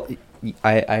 well,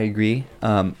 I agree.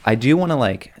 I do want to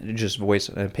like just voice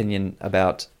an opinion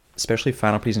about especially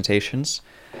final presentations.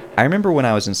 I remember when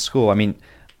I was in school, I mean,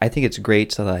 I think it's great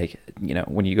to like,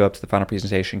 when you go up to the final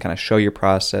presentation, kind of show your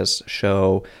process,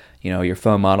 show, your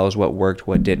foam models, what worked,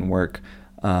 what didn't work,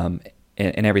 and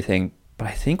everything. But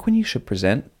I think when you should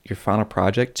present your final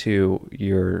project to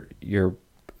your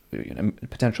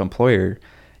potential employer,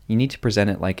 you need to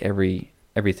present it like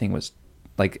everything was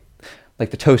like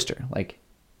the toaster. Like,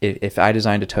 if I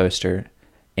designed a toaster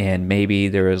and maybe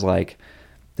there was like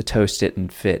the toast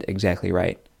didn't fit exactly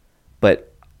right,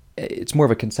 but it's more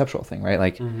of a conceptual thing, right?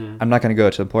 Like, Mm-hmm. I'm not going to go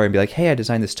to the employer and be like, hey, I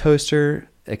designed this toaster,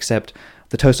 except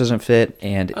the toast doesn't fit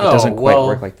and it doesn't quite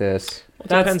work like this.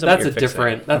 Well, That's a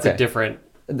different. That's Okay. a different.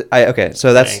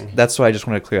 So Thing. that's what I just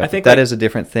want to clear up. I think that like, is a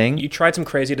different thing. You tried some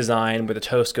crazy design where the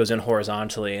toast goes in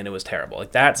horizontally and it was terrible.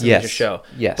 Like that's Yes. to show.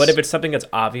 Yes. But if it's something that's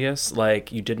obvious,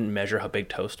 like you didn't measure how big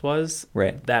toast was,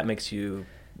 Right. that makes you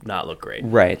not look great.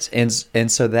 Right. And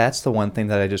so that's the one thing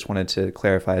that I just wanted to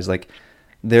clarify is like,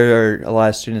 there are a lot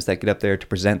of students that get up there to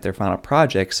present their final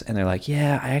projects and they're like,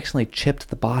 yeah, I actually chipped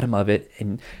the bottom of it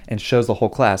and shows the whole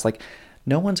class. Like,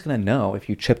 no one's going to know if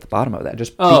you chip the bottom of that.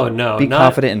 Just be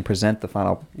confident and present the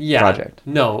final project.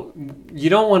 No, you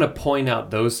don't want to point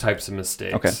out those types of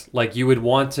mistakes. Okay. Like you would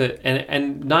want to,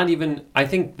 and not even, I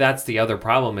think that's the other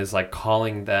problem is like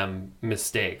calling them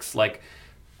mistakes. Like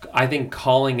I think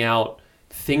calling out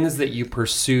things that you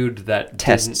pursued that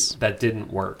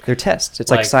didn't work. They're tests.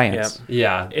 It's like science.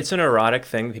 Yeah. It's an erotic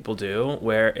thing people do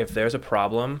where if there's a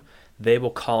problem, they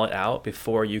will call it out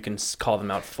before you can call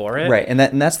them out for it. Right. And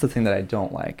that's the thing that I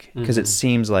don't like because it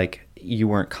seems like you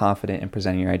weren't confident in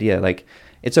presenting your idea. Like,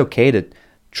 it's okay to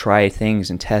try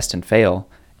things and test and fail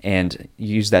and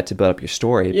use that to build up your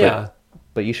story. Yeah.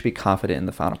 But you should be confident in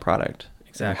the final product.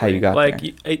 Exactly. How you got like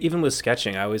there. Even with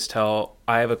sketching, I always tell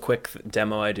I have a quick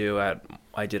demo I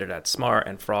did it at Smart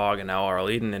and Frog and now R.L.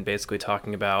 Eden, and basically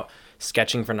talking about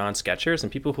sketching for non-sketchers,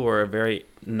 and people who are very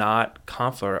not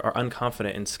confident or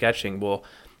unconfident in sketching will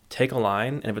take a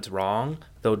line, and if it's wrong,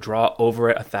 they'll draw over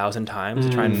it 1,000 times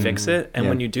to try and fix it. And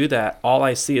when you do that, all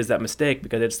I see is that mistake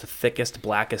because it's the thickest,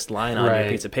 blackest line on your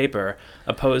piece of paper,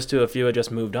 opposed to if you had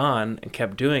just moved on and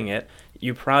kept doing it,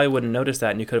 you probably wouldn't notice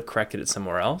that and you could have corrected it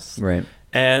somewhere else. Right.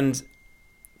 And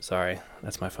sorry,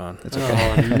 that's my phone. That's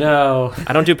okay. Oh, no.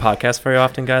 I don't do podcasts very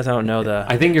often, guys. I don't know the.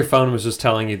 I think your phone was just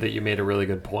telling you that you made a really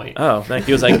good point. Oh, thank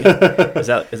you. It was like, is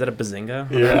that a bazinga?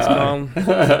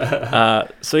 Yeah.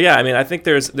 So yeah, I mean, I think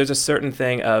there's a certain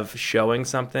thing of showing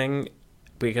something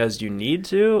because you need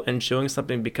to, and showing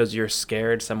something because you're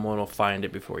scared someone will find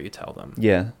it before you tell them.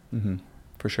 Yeah. Mm-hmm.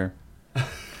 For sure.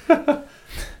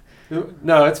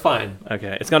 No, it's fine.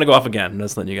 Okay, it's gonna go off again. I'm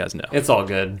just letting you guys know. It's all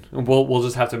good. We'll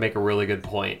just have to make a really good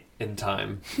point in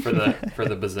time for the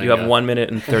bazinga. You have 1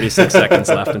 minute and 36 seconds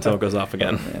left until it goes off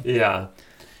again. Yeah.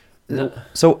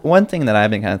 So one thing that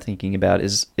I've been kind of thinking about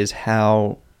is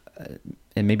how,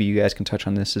 and maybe you guys can touch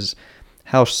on this, is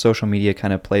how social media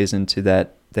kind of plays into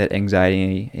that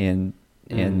anxiety and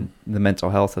the mental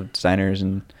health of designers.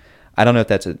 And I don't know if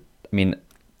that's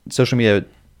social media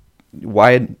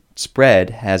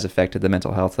widespread has affected the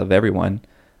mental health of everyone.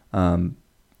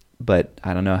 But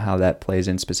I don't know how that plays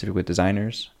in specific with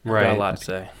designers. Right. Got a lot to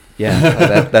say.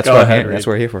 Yeah, that's Go what ahead, that's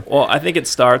what we're here for. Well, I think it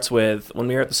starts with when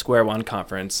we were at the Square One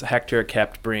conference, Hector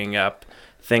kept bringing up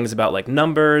things about like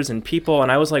numbers and people,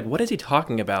 and I was like, what is he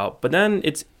talking about? But then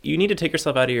you need to take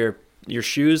yourself out of your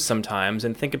shoes sometimes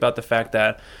and think about the fact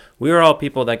that we were all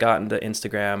people that got into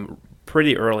Instagram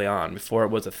pretty early on before it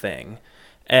was a thing.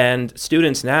 And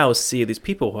students now see these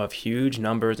people who have huge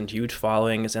numbers and huge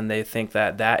followings, and they think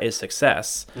that is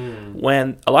success.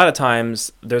 When a lot of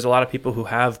times there's a lot of people who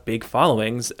have big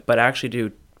followings but actually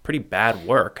do pretty bad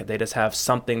work. They just have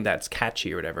something that's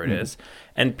catchy or whatever it is.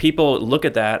 And people look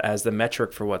at that as the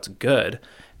metric for what's good.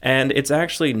 And it's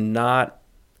actually not.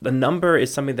 The number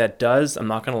is something that does, I'm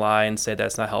not going to lie and say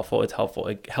that's not helpful. It's helpful.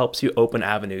 It helps you open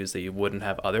avenues that you wouldn't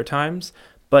have other times.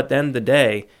 But at the end of the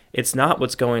day, it's not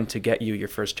what's going to get you your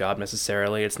first job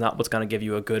necessarily. It's not what's going to give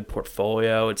you a good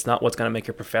portfolio. It's not what's going to make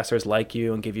your professors like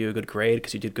you and give you a good grade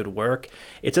because you did good work.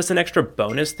 It's just an extra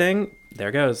bonus thing. There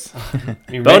it goes.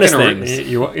 Bonus things.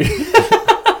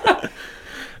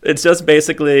 It's just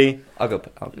basically... I'll go.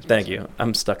 Thank you.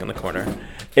 I'm stuck in the corner.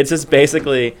 It's just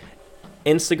basically...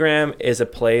 Instagram is a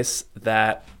place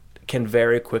that can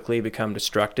very quickly become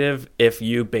destructive if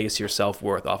you base your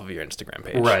self-worth off of your Instagram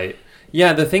page. Right.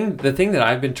 Yeah, the thing that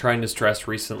I've been trying to stress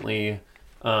recently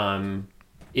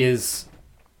is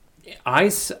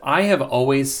I have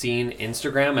always seen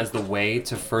Instagram as the way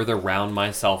to further round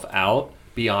myself out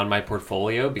beyond my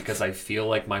portfolio because I feel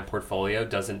like my portfolio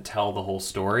doesn't tell the whole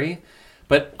story.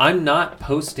 But I'm not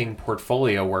posting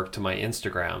portfolio work to my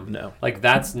Instagram. No. Like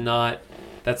that's not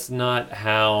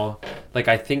how, like,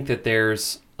 I think that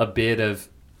there's a bit of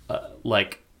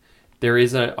there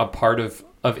is a part of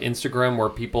Instagram where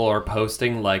people are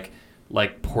posting like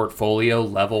portfolio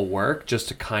level work just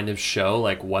to kind of show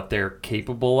like what they're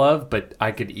capable of, but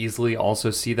I could easily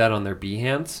also see that on their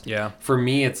Behance. Yeah. For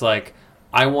me, it's like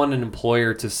I want an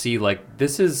employer to see like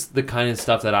this is the kind of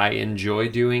stuff that I enjoy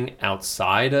doing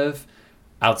outside of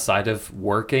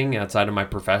working, outside of my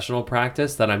professional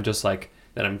practice, that I'm just like,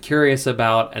 that I'm curious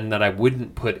about and that I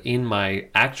wouldn't put in my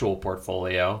actual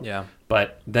portfolio. Yeah.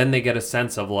 But then they get a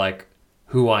sense of like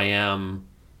who I am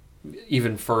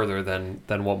even further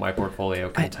than what my portfolio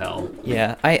can tell.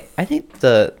 Yeah, I think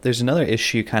there's another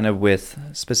issue kind of with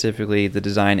specifically the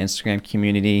design Instagram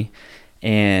community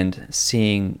and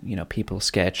seeing, people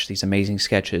sketch these amazing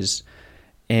sketches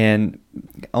and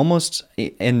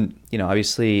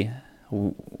obviously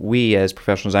we as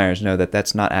professional designers know that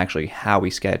that's not actually how we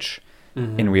sketch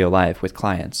in real life with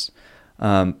clients.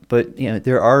 But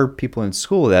there are people in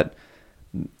school that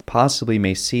possibly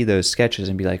may see those sketches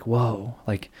and be like, whoa,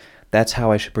 like that's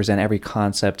how I should present every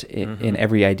concept in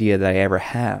every idea that I ever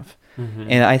have.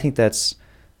 And I think that's,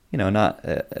 not,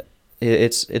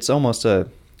 it's almost a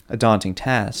daunting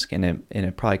task, and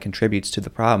it probably contributes to the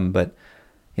problem. But,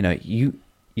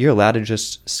 you're allowed to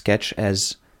just sketch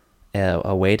as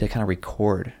a way to kind of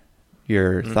record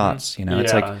your thoughts.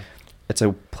 It's like, it's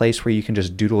a place where you can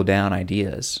just doodle down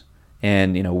ideas.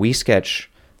 And, we sketch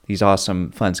these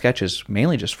awesome, fun sketches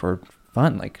mainly just for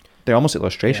fun. Like, they're almost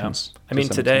illustrations. Yeah. I mean,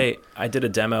 today I did a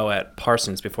demo at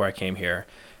Parsons before I came here,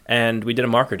 and we did a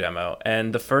marker demo.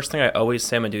 And the first thing I always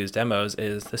say when I do these demos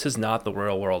is, this is not the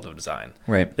real world of design.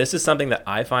 Right. This is something that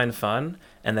I find fun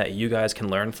and that you guys can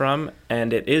learn from.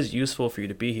 And it is useful for you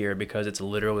to be here because it's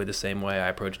literally the same way I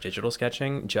approach digital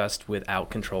sketching, just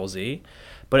without Control Z.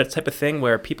 But it's the type of thing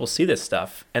where people see this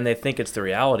stuff and they think it's the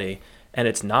reality, and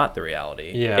it's not the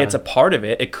reality. Yeah. It's a part of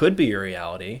it. It could be your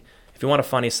reality. If you want a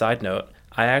funny side note,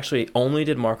 I actually only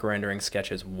did marker rendering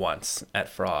sketches once at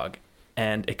Frog,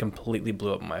 and it completely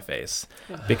blew up in my face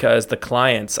because the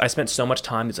clients, I spent so much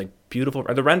time, these like beautiful,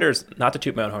 the renders, not to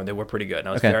toot my own horn, they were pretty good, and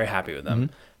I was very happy with them.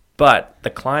 But the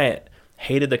client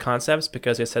hated the concepts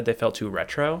because they said they felt too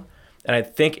retro. And I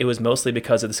think it was mostly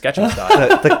because of the sketching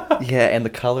style. And the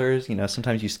colors,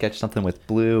 sometimes you sketch something with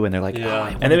blue and they're like,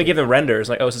 and then we give them renders,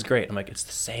 like, oh, this is great. I'm like, it's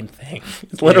the same thing.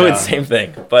 It's literally the same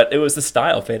thing. But it was the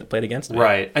style played against me.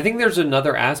 Right. I think there's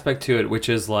another aspect to it, which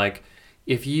is like,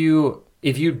 if you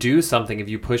do something, if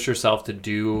you push yourself to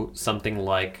do something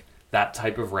like that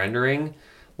type of rendering,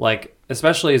 like,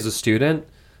 especially as a student,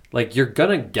 like, you're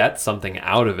gonna get something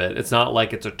out of it. It's not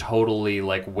like it's a totally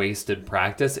like wasted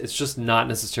practice. It's just not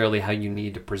necessarily how you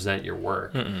need to present your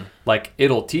work. Like,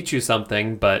 it'll teach you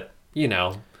something, but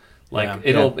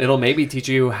it'll maybe teach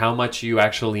you how much you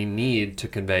actually need to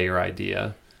convey your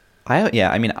idea.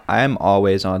 I'm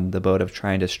always on the boat of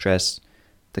trying to stress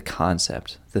the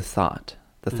concept, the thought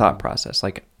process.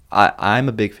 Like, I'm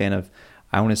a big fan of,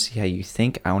 I want to see how you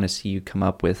think. I want to see you come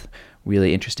up with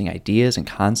really interesting ideas and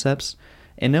concepts.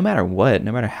 And no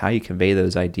matter how you convey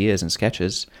those ideas and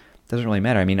sketches, it doesn't really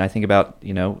matter. I mean, I think about,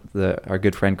 our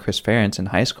good friend Chris Ferentz in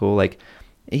high school. Like,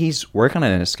 he's working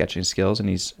on his sketching skills, and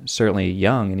he's certainly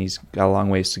young, and he's got a long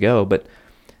ways to go. But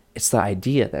it's the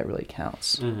idea that really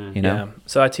counts, Yeah.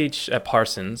 So I teach at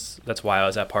Parsons. That's why I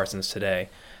was at Parsons today.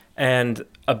 And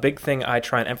a big thing I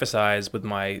try and emphasize with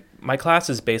my class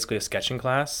is basically a sketching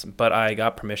class, but I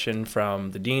got permission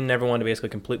from the dean and everyone to basically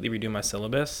completely redo my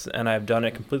syllabus, and I've done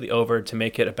it completely over to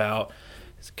make it about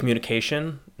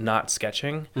communication, not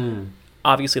sketching.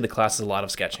 Obviously, the class has a lot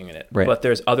of sketching in it, but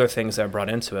there's other things that are brought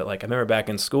into it. Like, I remember back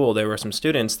in school, there were some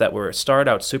students that started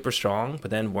out super strong,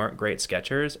 but then weren't great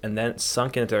sketchers, and then it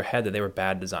sunk into their head that they were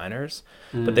bad designers.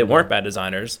 But they weren't bad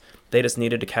designers. They just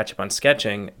needed to catch up on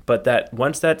sketching. But that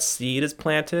once that seed is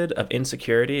planted of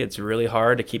insecurity, it's really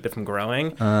hard to keep it from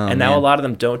growing. Now a lot of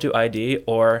them don't do ID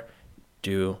or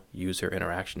do user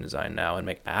interaction design now and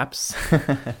make apps.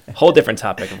 Whole different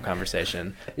topic of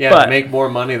conversation. Yeah, but make more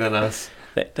money than us.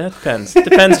 That depends.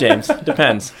 Depends, James.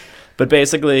 Depends. But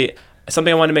basically,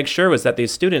 something I wanted to make sure was that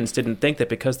these students didn't think that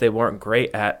because they weren't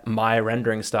great at my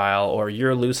rendering style or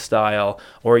your loose style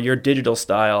or your digital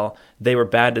style, they were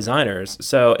bad designers.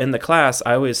 So in the class,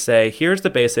 I always say, here's the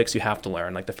basics you have to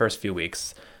learn, like the first few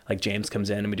weeks. Like, James comes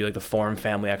in and we do like the form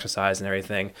family exercise and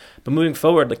everything. But moving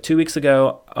forward, like 2 weeks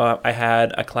ago, I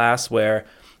had a class where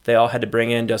they all had to bring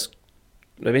in just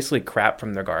basically crap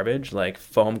from their garbage, like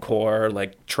foam core,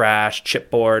 like trash,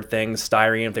 chipboard things,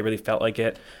 styrene if they really felt like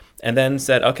it. And then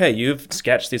said, okay, you've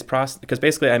sketched these because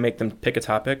basically I make them pick a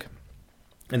topic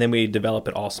and then we develop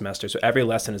it all semester. So every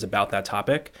lesson is about that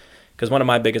topic. Because one of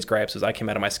my biggest gripes is I came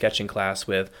out of my sketching class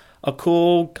with a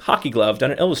cool hockey glove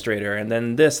done in Illustrator, and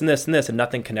then this and this and this, and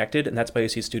nothing connected. And that's why you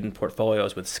see student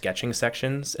portfolios with sketching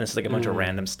sections, and it's like a bunch of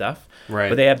random stuff. Right.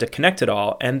 But they have to connect it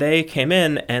all. And they came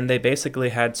in, and they basically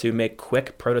had to make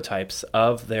quick prototypes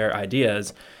of their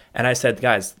ideas. And I said,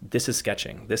 guys, this is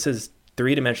sketching. This is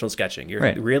three-dimensional sketching. You're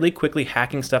Right. really quickly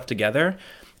hacking stuff together.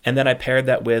 And then I paired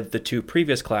that with the two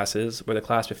previous classes, where the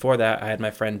class before that, I had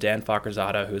my friend Dan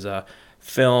Fakrzada, who's a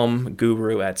film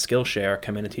guru at Skillshare,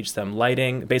 come in and teach them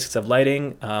lighting, basics of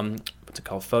lighting, what's it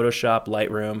called, Photoshop,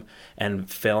 Lightroom, and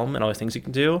film, and all the things you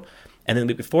can do. And then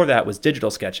the week before that was digital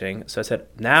sketching. So I said,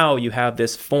 now you have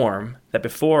this form that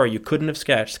before you couldn't have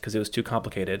sketched because it was too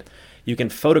complicated. You can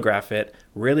photograph it,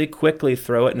 really quickly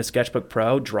throw it in a Sketchbook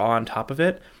Pro, draw on top of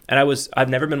it. And I've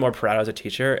never been more proud as a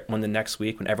teacher when the next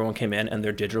week, when everyone came in and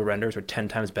their digital renders were 10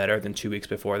 times better than 2 weeks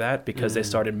before that, because they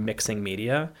started mixing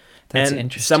media. That's and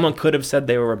interesting. someone could have said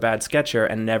they were a bad sketcher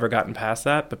and never gotten past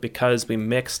that, but because we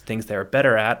mixed things they were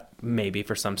better at, maybe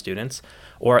for some students,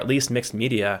 or at least mixed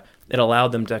media, it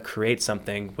allowed them to create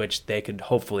something which they could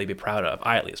hopefully be proud of.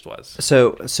 I at least was.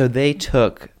 So they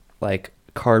took like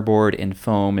cardboard and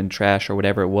foam and trash or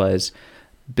whatever it was,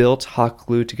 built hot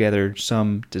glue together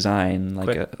some design like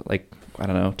I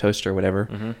don't know, toaster or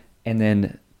whatever, and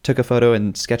then took a photo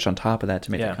and sketched on top of that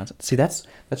to make the concept. See, that's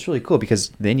really cool, because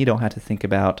then you don't have to think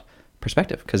about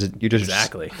perspective, because you're just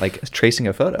Exactly. like tracing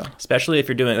a photo. Especially if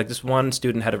you're doing, like, this one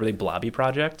student had a really blobby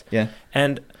project. Yeah.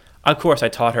 And of course I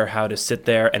taught her how to sit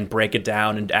there and break it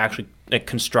down and actually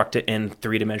construct it in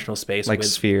three-dimensional space. Like with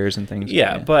spheres and things.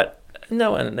 Yeah, but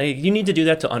no, and you need to do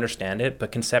that to understand it,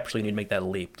 but conceptually you need to make that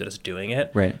leap to just doing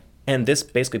it. Right. And this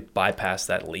basically bypassed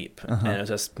that leap. And it was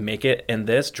just make it in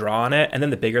this, draw on it. And then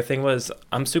the bigger thing was,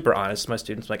 I'm super honest with my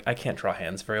students, like, I can't draw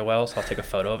hands very well, so I'll take a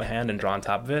photo of a hand and draw on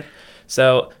top of it.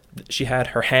 So she had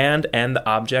her hand and the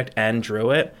object and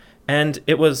drew it. And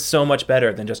it was so much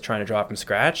better than just trying to draw from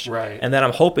scratch. Right. And then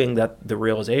I'm hoping that the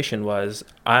realization was,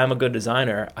 I'm a good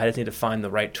designer. I just need to find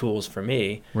the right tools for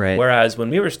me. Right. Whereas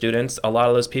when we were students, a lot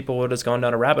of those people would have just gone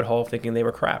down a rabbit hole thinking they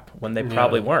were crap when they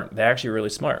probably weren't. They're actually really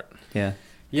smart. Yeah.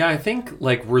 Yeah, I think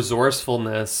like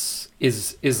resourcefulness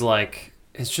is like,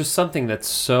 it's just something that's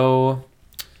so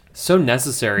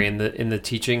necessary in the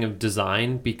teaching of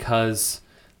design, because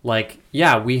like,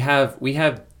 yeah, we have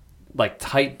like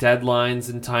tight deadlines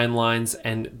and timelines,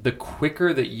 and the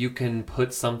quicker that you can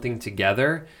put something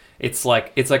together, it's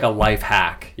like a life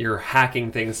hack. You're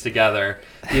hacking things together,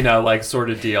 like sort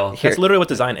of deal. That's literally what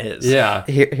design is. Yeah.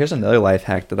 Here's another life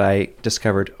hack that I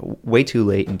discovered way too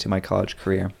late into my college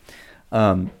career.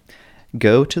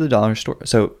 Go to the dollar store.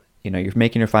 So, you're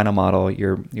making your final model,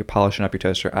 you're polishing up your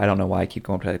toaster. I don't know why I keep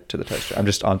going to the toaster. I'm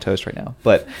just on toast right now.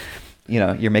 But,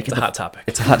 you're making It's a hot topic.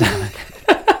 It's a hot topic.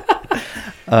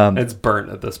 It's burnt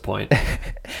at this point.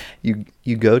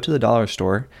 You go to the dollar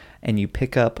store and you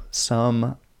pick up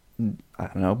some, I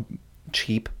don't know,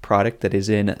 cheap product that is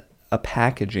in a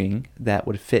packaging that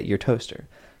would fit your toaster.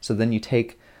 So then you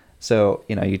take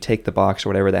the box or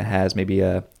whatever that has maybe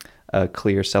a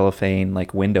clear cellophane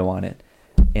like window on it,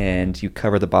 and you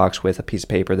cover the box with a piece of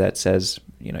paper that says,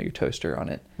 your toaster on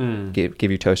it. Give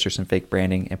your toaster some fake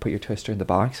branding and put your toaster in the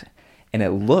box, and it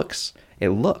looks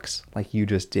like you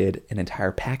just did an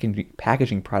entire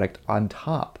packaging product on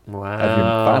top of your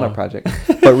final project.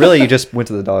 But really, you just went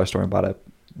to the dollar store and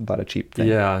bought a cheap thing.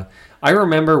 Yeah. I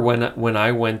remember when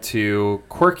I went to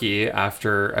Quirky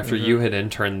after you had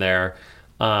interned there,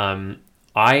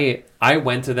 I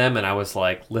went to them and I was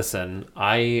like, listen,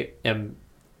 I am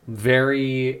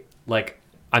very, like,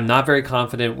 I'm not very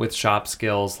confident with shop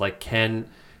skills. Like, can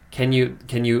you,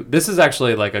 this is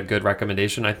actually like a good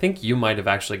recommendation. I think you might have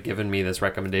actually given me this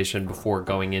recommendation before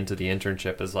going into the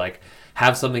internship, is like,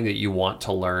 have something that you want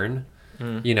to learn,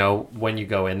 when you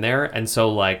go in there. And so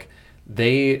like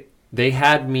they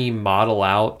had me model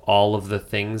out all of the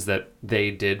things that they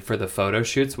did for the photo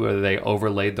shoots, where they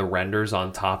overlaid the renders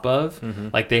on top of.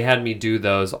 Like, they had me do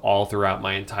those all throughout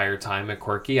my entire time at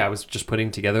Quirky. I was just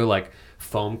putting together like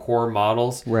foam core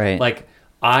models. Right. Like,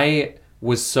 I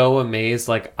was so amazed.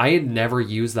 Like, I had never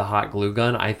used the hot glue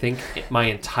gun, I think, my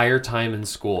entire time in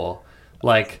school.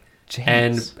 Like,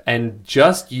 James. and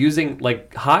just using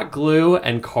like hot glue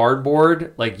and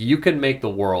cardboard, like, you can make the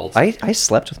world. I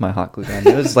slept with my hot glue gun.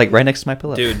 It was like right next to my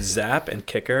pillow. Dude, Zap and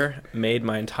Kicker made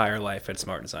my entire life at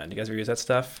Smart Design. Do you guys ever use that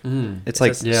stuff? It's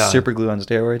like super glue on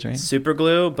steroids, right? Super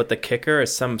glue, but the kicker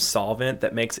is some solvent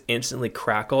that makes instantly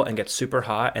crackle and gets super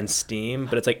hot and steam,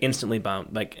 but it's like instantly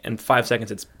bound. Like, in 5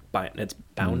 seconds, it's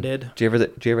bounded. Do you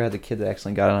ever have the kid that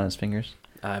accidentally got it on his fingers?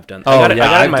 I've done. Oh, I got it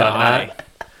I've in my done eye. that.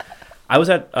 I was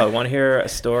at. Oh, want to hear a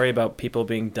story about people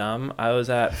being dumb? I was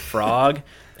at Frog,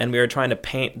 and we were trying to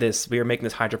paint this. We were making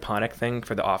this hydroponic thing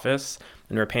for the office,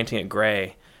 and we were painting it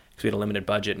gray because we had a limited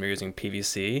budget and we were using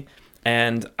PVC.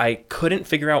 And I couldn't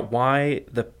figure out why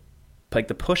the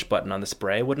push button on the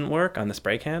spray wouldn't work on the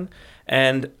spray can.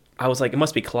 And I was like, it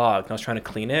must be clogged. And I was trying to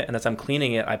clean it. And as I'm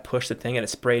cleaning it, I pushed the thing and it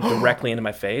sprayed directly into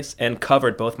my face and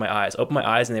covered both my eyes. Opened my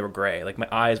eyes and they were gray. Like my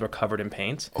eyes were covered in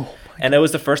paint. Oh and it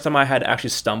was the first time I had to actually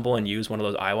stumble and use one of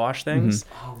those eye wash things.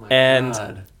 Mm-hmm. Oh my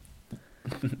God.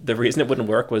 The reason it wouldn't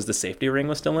work was the safety ring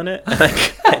was still in it.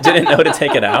 Like, I didn't know to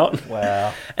take it out.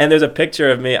 Wow. And there's a picture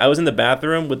of me. I was in the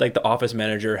bathroom with like the office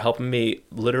manager helping me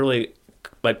literally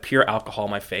like pure alcohol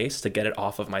my face to get it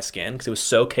off of my skin because it was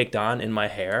so caked on in my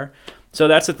hair. So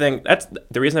that's the thing. That's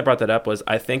the reason I brought that up was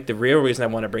I think the real reason I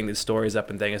want to bring these stories up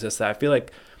and things is just that I feel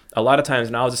like a lot of times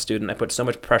when I was a student, I put so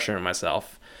much pressure on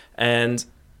myself, and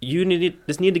you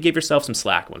just need to give yourself some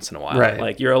slack once in a while. Right.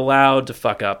 Like you're allowed to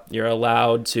fuck up. You're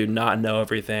allowed to not know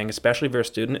everything, especially if you're a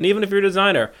student, and even if you're a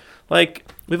designer. Like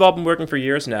we've all been working for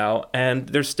years now, and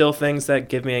there's still things that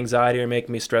give me anxiety or make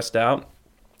me stressed out.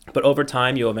 But over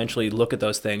time, you'll eventually look at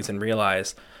those things and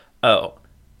realize, oh,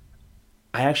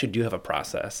 I actually do have a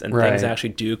process, and things actually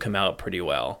do come out pretty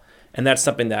well. And that's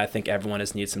something that I think everyone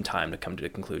just needs some time to come to the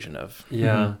conclusion of.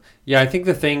 Yeah. Mm-hmm. Yeah, I think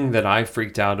the thing that I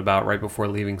freaked out about right before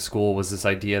leaving school was this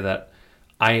idea that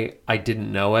I didn't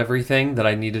know everything that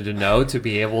I needed to know to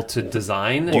be able to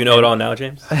design. Do you know it all now,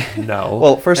 James? No.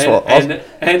 Well, first of all...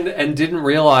 And didn't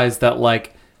realize that,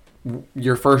 like,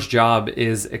 your first job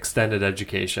is extended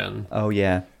education. Oh,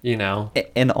 yeah. You know?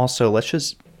 And also, let's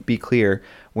just be clear.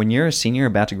 When you're a senior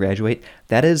about to graduate,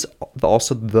 that is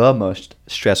also the most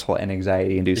stressful and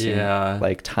anxiety-inducing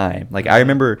like time. Like I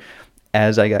remember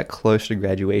as I got close to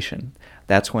graduation,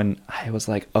 that's when I was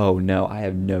like, oh no, I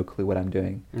have no clue what I'm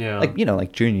doing. Yeah. Like, you know,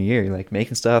 like junior year, you're like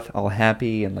making stuff all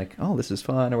happy and like, oh, this is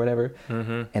fun or whatever.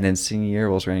 Mm-hmm. And then senior year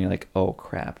rolls around and you're like, oh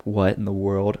crap, what in the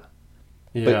world?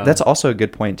 Yeah. But that's also a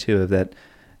good point too, of that,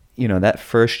 you know, that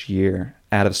first year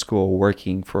out of school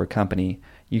working for a company,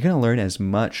 you're going to learn as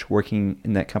much working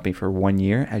in that company for 1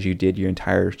 year as you did your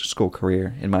entire school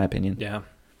career, in my opinion. Yeah.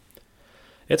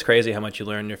 It's crazy how much you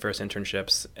learn in your first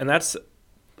internships. And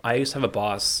I used to have a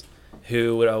boss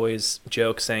who would always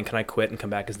joke saying, can I quit and come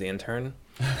back as the intern?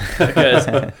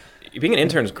 Because being an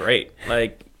intern is great.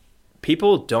 Like,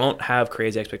 people don't have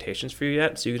crazy expectations for you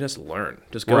yet, so you can just learn.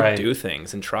 Just go do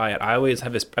things and try it. I always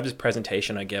have this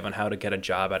presentation I give on how to get a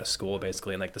job out of school,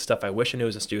 basically, and like the stuff I wish I knew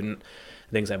as a student,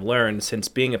 things I've learned since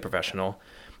being a professional.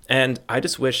 And I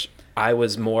just wish I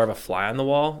was more of a fly on the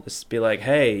wall. Just be like,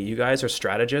 hey, you guys are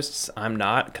strategists. I'm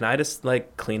not. Can I just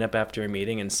like clean up after a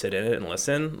meeting and sit in it and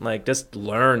listen? Like just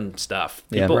learn stuff.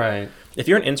 People, if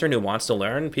you're an intern who wants to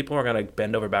learn, people are going to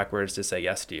bend over backwards to say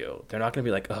yes to you. They're not going to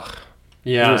be like, ugh.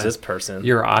 Yeah, who is this person?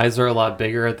 Your eyes are a lot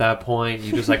bigger at that point.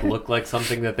 You just like look like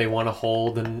something that they want to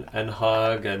hold and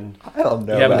hug. And I don't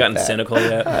know. You haven't gotten cynical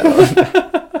yet.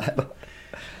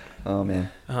 Oh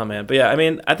man. But yeah, I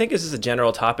mean, I think this is a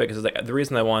general topic. Because like the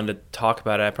reason I wanted to talk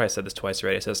about it, I probably said this twice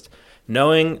already. It's just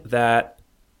knowing that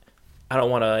I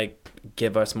don't want to like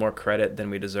give us more credit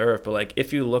than we deserve. But like,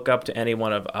 if you look up to any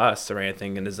one of us or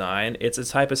anything in design, it's a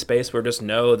type of space where just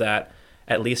know that.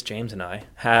 At least James and I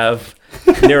have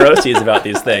neuroses about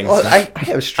these things. Well, I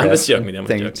have stress. I'm just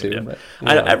joking too. But,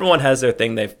 I know everyone has their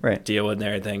thing they deal with and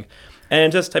everything.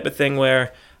 And just type of thing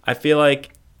where I feel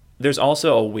like there's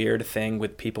also a weird thing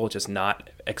with people just not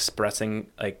expressing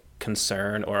like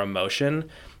concern or emotion.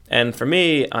 And for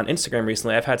me on Instagram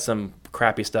recently, I've had some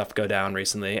crappy stuff go down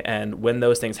recently. And when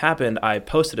those things happened, I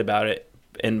posted about it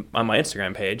on my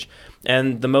Instagram page.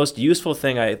 And the most useful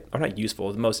thing the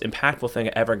most impactful thing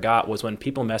I ever got was when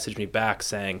people messaged me back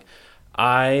saying,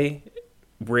 I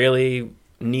really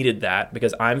needed that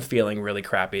because I'm feeling really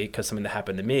crappy because something that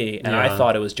happened to me. And I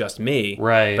thought it was just me.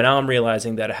 Right. But now I'm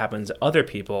realizing that it happens to other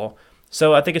people.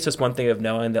 So I think it's just one thing of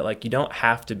knowing that like you don't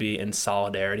have to be in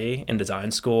solidarity in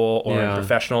design school or in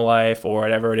professional life or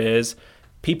whatever it is.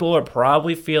 People are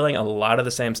probably feeling a lot of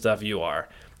the same stuff you are.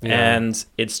 Yeah. And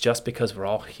it's just because we're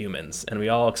all humans and we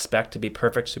all expect to be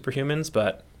perfect superhumans,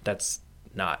 but that's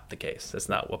not the case. That's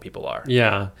not what people are.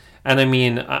 Yeah. And I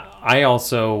mean, I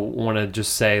also want to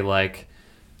just say like,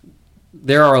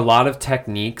 there are a lot of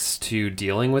techniques to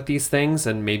dealing with these things,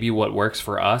 and maybe what works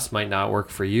for us might not work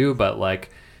for you, but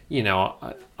like, you know,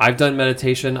 I've done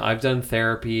meditation, I've done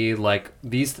therapy, like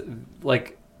these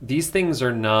things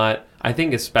are not, I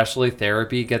think especially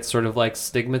therapy gets sort of like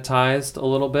stigmatized a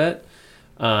little bit.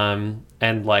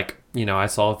 And like, you know, I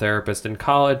saw a therapist in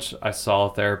college, I saw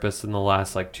a therapist in the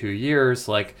last like 2 years.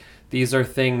 Like these are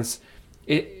things,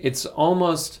 it's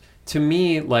almost to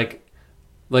me like,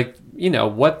 you know,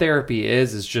 what therapy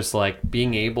is just like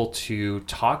being able to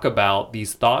talk about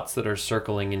these thoughts that are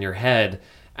circling in your head.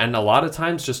 And a lot of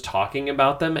times just talking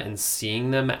about them and seeing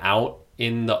them out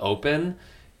in the open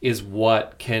is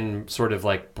what can sort of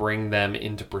like bring them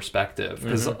into perspective,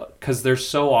 because there's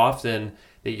so often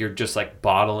that you're just like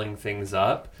bottling things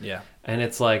up. Yeah. And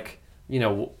it's like,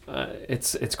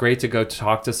 it's great to go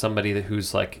talk to somebody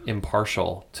who's like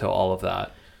impartial to all of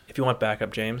that. If you want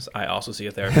backup, James, I also see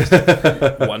a therapist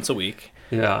once a week.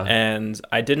 Yeah. And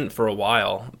I didn't for a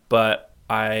while, but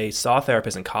I saw a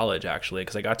therapist in college, actually,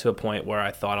 because I got to a point where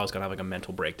I thought I was going to have like a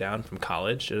mental breakdown from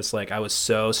college. Just like I was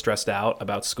so stressed out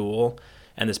about school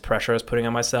and this pressure I was putting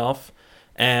on myself.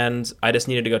 And I just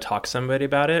needed to go talk to somebody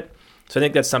about it. So I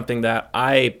think that's something that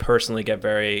I personally get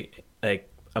very like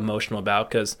emotional about,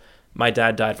 because my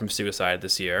dad died from suicide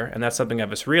this year. And that's something I've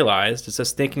just realized. It's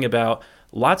just thinking about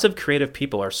lots of creative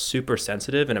people are super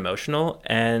sensitive and emotional,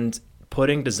 and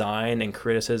putting design and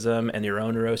criticism and your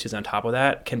own neuroses on top of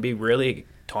that can be really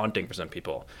daunting for some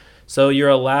people. So you're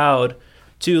allowed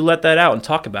to let that out and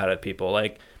talk about it with people.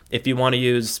 Like if you want to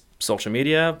use social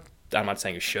media, I'm not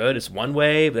saying you should. It's one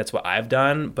way. That's what I've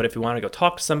done. But if you want to go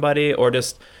talk to somebody, or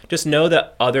just know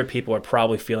that other people are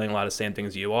probably feeling a lot of the same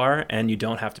things you are, and you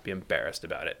don't have to be embarrassed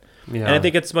about it. Yeah. And I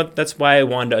think that's why I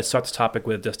wanted to start the topic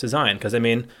with just design, because I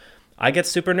mean, I get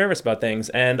super nervous about things.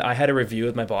 And I had a review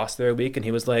with my boss the other week, and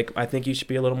he was like, I think you should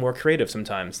be a little more creative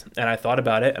sometimes. And I thought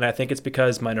about it, and I think it's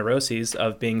because my neuroses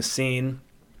of being seen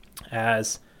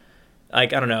as,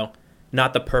 like, I don't know,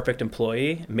 not the perfect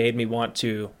employee made me want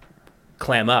to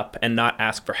clam up and not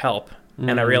ask for help.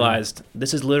 And I realized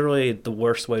this is literally the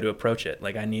worst way to approach it.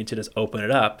 Like I need to just open it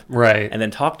up, right, and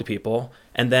then talk to people,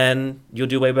 and then you'll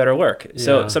do way better work. Yeah.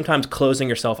 So sometimes closing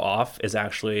yourself off is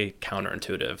actually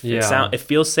counterintuitive. Yeah. It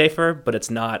feels safer, but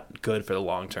it's not good for the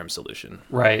long-term solution.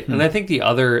 Right. And I think the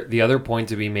other point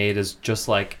to be made is just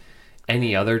like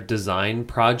any other design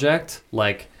project,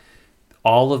 like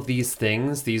all of these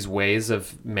things, these ways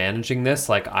of managing this,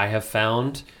 like I have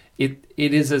found it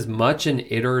is as much an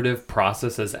iterative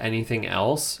process as anything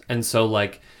else. And so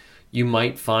like you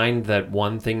might find that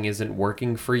one thing isn't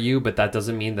working for you, but that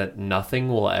doesn't mean that nothing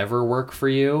will ever work for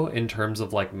you in terms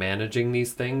of like managing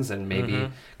these things. And maybe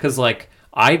because like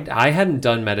I hadn't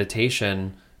done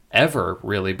meditation ever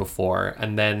really before,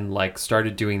 and then like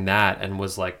started doing that and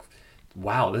was like,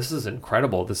 wow, this is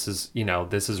incredible. This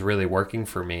is really working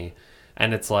for me.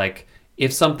 And it's like,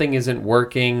 if something isn't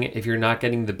working, if you're not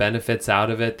getting the benefits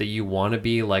out of it that you want to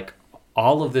be, like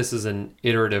all of this is an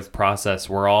iterative process.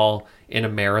 We're all in a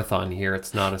marathon here.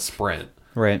 It's not a sprint.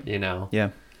 Right. Yeah.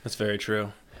 That's very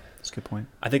true. That's a good point.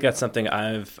 I think that's something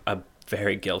I'm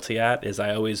very guilty at, is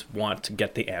I always want to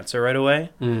get the answer right away.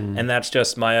 And that's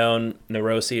just my own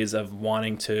neuroses of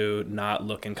wanting to not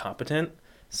look incompetent.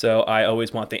 So I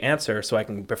always want the answer so I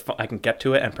can get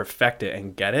to it and perfect it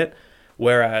and get it.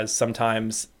 Whereas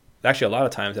sometimes, actually a lot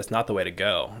of times, that's not the way to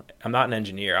go. I'm not an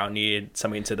engineer. I'll need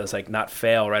somebody to just like not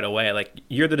fail right away. Like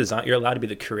you're allowed to be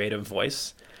the creative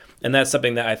voice. And that's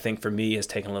something that I think for me has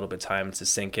taken a little bit of time to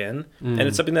sink in. And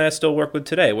it's something that I still work with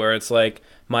today, where it's like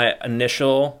my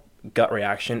initial gut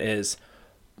reaction is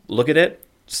look at it,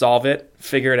 solve it,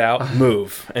 figure it out,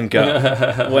 move, and go.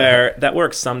 Where that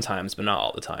works sometimes, but not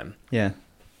all the time. Yeah.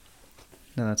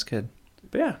 No, that's good.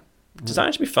 But yeah,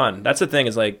 design should be fun. That's the thing,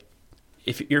 is like,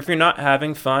 if you're not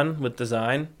having fun with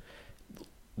design,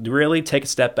 really take a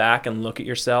step back and look at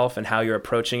yourself and how you're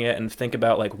approaching it, and think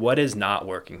about like, what is not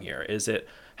working here? Is it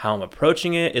how I'm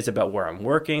approaching it? Is it about where I'm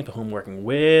working, who I'm working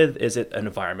with? Is it an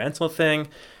environmental thing?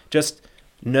 Just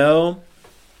know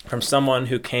from someone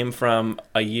who came from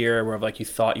a year where like you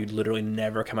thought you'd literally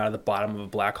never come out of the bottom of a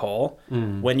black hole.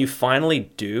 When you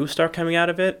finally do start coming out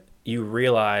of it, you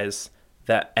realize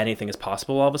that anything is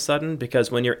possible all of a sudden, because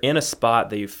when you're in a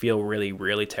spot that you feel really,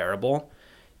 really terrible,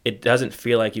 it doesn't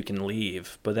feel like you can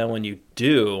leave. But then when you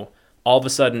do, all of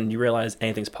a sudden you realize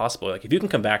anything's possible. Like if you can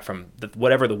come back from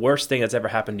whatever the worst thing that's ever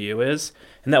happened to you is,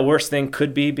 and that worst thing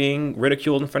could be being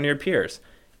ridiculed in front of your peers,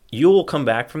 you will come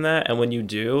back from that. And when you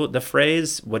do, the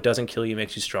phrase, what doesn't kill you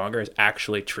makes you stronger, is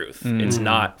actually truth. It's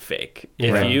not fake.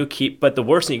 But the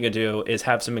worst thing you can do is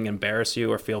have something embarrass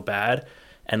you or feel bad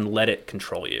and let it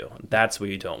control you. That's what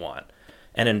you don't want.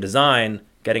 And in design,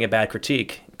 getting a bad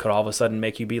critique could all of a sudden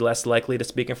make you be less likely to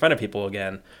speak in front of people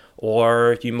again.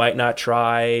 Or you might not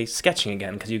try sketching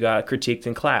again because you got critiqued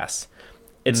in class.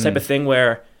 It's the type of thing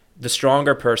where the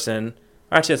stronger person,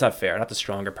 or actually that's not fair, not the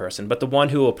stronger person, but the one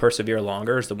who will persevere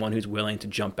longer is the one who's willing to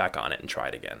jump back on it and try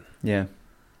it again. Yeah.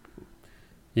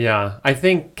 Yeah. I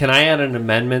think, can I add an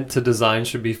amendment to design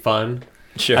should be fun?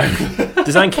 Sure.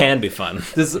 Design can be fun.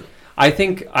 I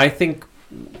think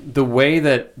the way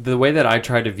that I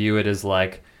try to view it is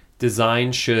like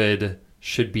design should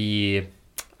be,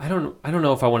 I don't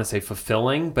know if I want to say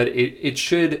fulfilling, but it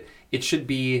should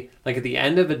be like at the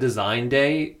end of a design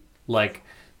day, like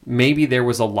maybe there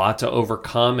was a lot to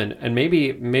overcome, and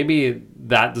maybe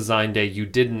that design day you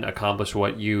didn't accomplish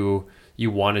what you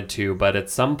wanted to, but at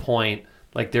some point,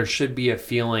 like, there should be a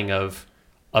feeling of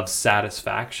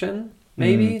satisfaction,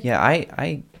 maybe. Yeah,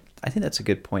 I think that's a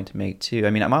good point to make too. I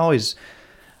mean, I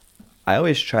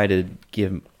always try to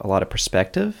give a lot of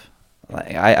perspective.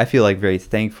 I feel like very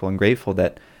thankful and grateful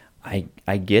that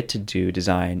I get to do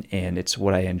design and it's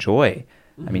what I enjoy.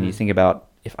 I mean, you think about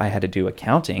if I had to do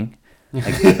accounting,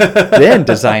 like, then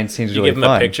design seems You really give them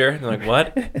fun. a picture, and they're like,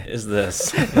 "What is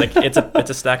this?" Like, it's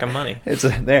a stack of money.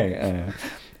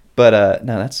 But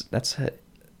no,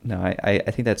 I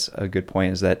think that's a good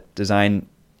point. Is that design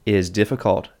is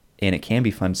difficult and it can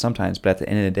be fun sometimes, but at the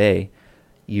end of the day,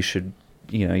 you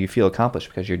feel accomplished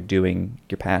because you're doing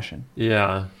your passion.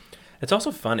 Yeah. It's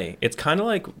also funny. It's kind of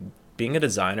like being a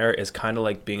designer is kind of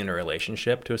like being in a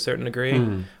relationship to a certain degree,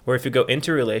 where if you go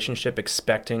into a relationship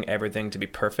expecting everything to be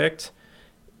perfect,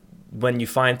 when you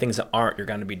find things that aren't, you're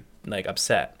going to be like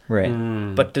upset. Right.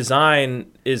 But design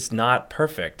is not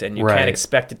perfect, and you Right. can't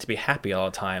expect it to be happy all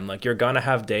the time. Like, you're going to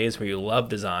have days where you love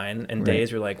design and Right.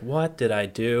 days where you're like, what did I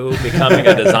do becoming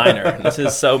a designer? This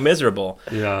is so miserable.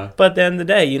 Yeah. But at the end of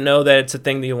the day, you know that it's a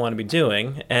thing that you want to be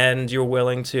doing, and you're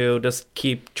willing to just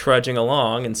keep trudging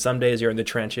along. And some days you're in the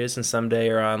trenches, and some day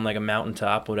you're on like a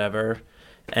mountaintop, whatever.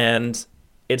 And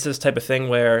it's this type of thing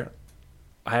where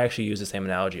I actually use the same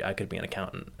analogy. I could be an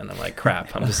accountant, and I'm like,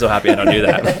 crap. I'm just so happy I don't do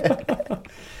that.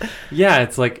 Yeah,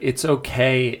 it's like, it's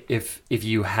okay if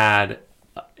you had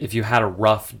a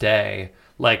rough day,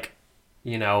 like,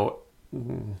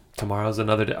 tomorrow's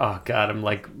another day. Oh God, I'm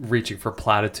like reaching for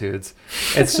platitudes.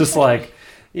 It's just like,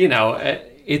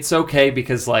 it's okay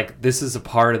because like this is a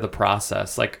part of the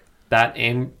process. Like that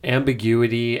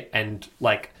ambiguity and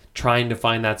like trying to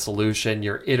find that solution.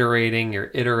 You're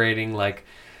iterating like.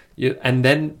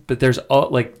 But there's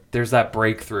that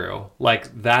breakthrough. Like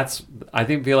I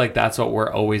feel like that's what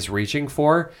we're always reaching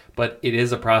for, but it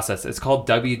is a process. It's called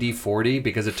WD-40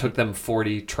 because it took them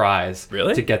 40 tries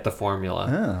Really? to get the formula.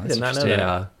 Oh, that's Did not know interesting.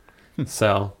 that. Yeah.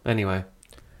 So anyway,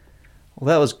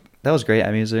 Well, that was great.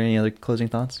 I mean, is there any other closing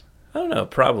thoughts? I don't know.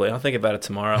 Probably. I'll think about it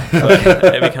tomorrow. But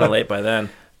it'd be kind of late by then.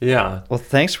 yeah. Well,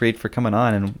 thanks, Reid, for coming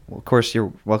on, and of course,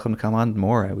 you're welcome to come on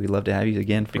more. We'd love to have you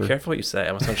again. Be careful what you say.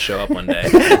 I must not show up one day.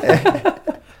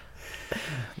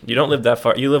 You don't live that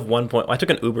far. You live 1 point. I took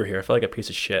an Uber here. I feel like a piece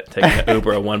of shit taking an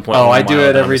Uber at 1 point. Oh, I do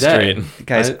it every day.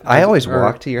 Guys, I always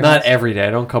walk to your Not house. every day.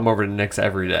 I don't come over to Nick's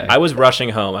every day. I was rushing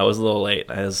home. I was a little late.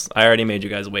 I already made you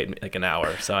guys wait like an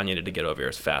hour, so I needed to get over here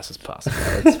as fast as possible.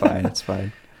 It's fine. It's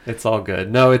fine. It's all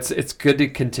good. No, it's good to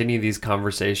continue these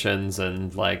conversations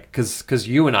and like, cause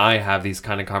you and I have these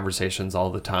kind of conversations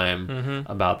all the time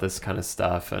about this kind of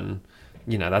stuff. And,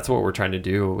 that's what we're trying to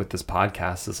do with this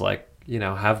podcast is like,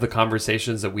 have the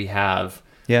conversations that we have,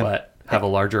 but have a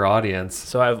larger audience.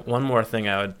 So I have one more thing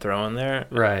I would throw in there.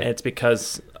 Right. It's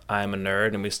because I'm a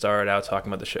nerd and we started out talking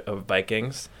about the show of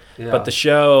Vikings. Yeah. But the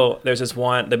show, there's this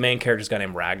one, the main character's guy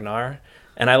named Ragnar.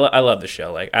 And I love the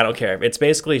show. Like, I don't care. It's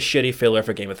basically shitty filler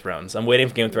for Game of Thrones. I'm waiting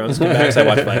for Game of Thrones to come back so I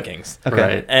watch Vikings. Okay.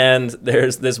 Right. And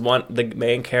there's this one, the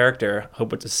main character,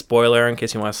 hope it's a spoiler in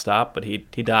case you want to stop, but he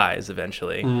dies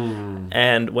eventually.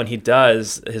 And when he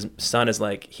does, his son is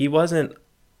like, he wasn't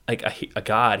like a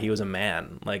god, he was a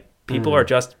man. Like, people are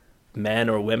just men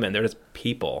or women. They're just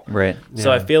people. Right. So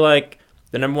Yeah. I feel like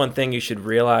the number one thing you should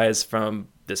realize from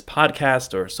this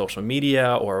podcast or social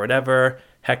media or whatever,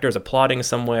 Hector's applauding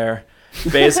somewhere,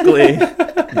 basically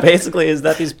is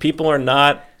that these people are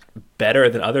not better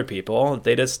than other people.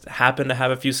 They just happen to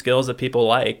have a few skills that people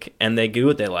like, and they do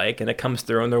what they like, and it comes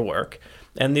through in their work.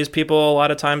 And these people a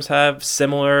lot of times have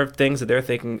similar things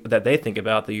that they think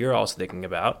about that you're also thinking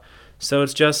about. So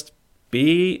it's just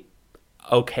be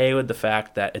okay with the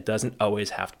fact that it doesn't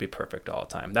always have to be perfect all the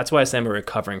time. That's why I say I'm a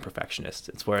recovering perfectionist.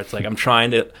 It's where it's like I'm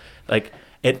trying to like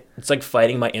it's like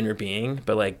fighting my inner being,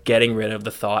 but like getting rid of the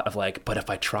thought of like, but if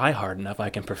I try hard enough, I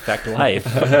can perfect life.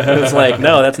 It's like,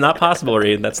 no, that's not possible,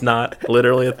 Reid. That's not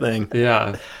literally a thing.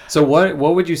 Yeah. So what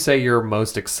would you say you're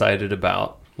most excited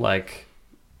about? Like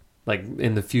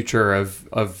in the future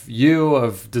of you,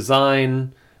 of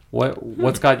design,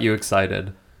 what's got you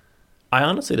excited? I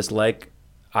honestly just like,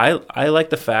 I like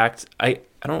the fact, I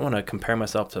don't want to compare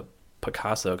myself to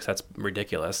Picasso because that's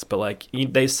ridiculous, but like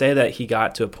they say that he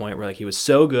got to a point where like he was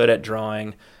so good at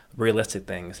drawing realistic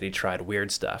things that he tried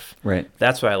weird stuff. Right.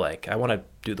 That's what I like. I want to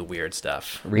do the weird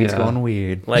stuff. Reid's Yeah. going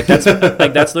weird. Like that's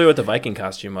literally what the Viking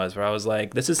costume was, where I was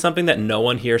like, this is something that no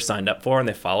one here signed up for and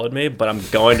they followed me, but I'm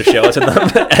going to show it to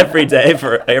them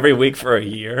every week for a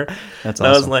year. That's And I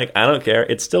was awesome. like, I don't care.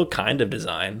 It's still kind of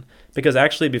design, because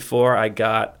actually before I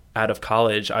got out of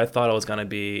college, I thought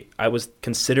I was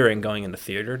considering going into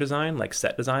theater design, like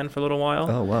set design for a little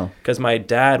while. Oh, wow. Because my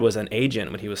dad was an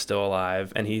agent when he was still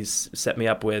alive, and he's set me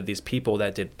up with these people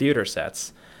that did theater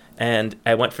sets. And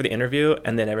I went for the interview,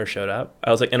 and they never showed up. I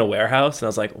was like in a warehouse, and I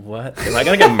was like, what? Am I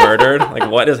going to get murdered?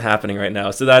 Like, what is happening right now?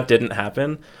 So that didn't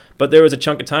happen. But there was a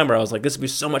chunk of time where I was like, this would be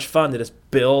so much fun to just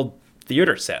build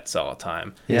theater sets all the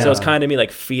time. Yeah. So it's kind of me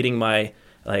like feeding my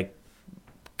like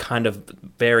kind of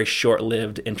very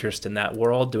short-lived interest in that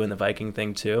world, doing the Viking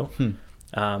thing too.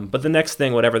 But the next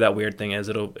thing, whatever that weird thing is,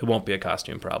 it won't be a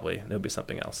costume probably. It'll be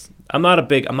something else. I'm not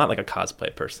like a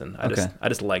cosplay person. I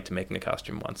just liked making a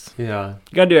costume once. Yeah.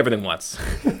 You gotta do everything once.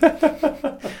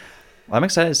 Well, I'm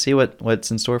excited to see what's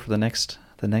in store for the next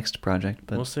project.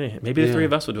 But We'll see. Maybe the three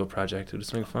of us will do a project. It'll do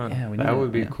something fun. yeah, That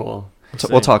would be cool.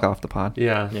 We'll talk off the pod.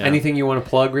 Yeah. Yeah. Anything you want to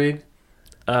plug, Reid?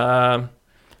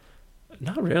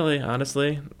 Not really,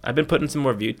 honestly. I've been putting some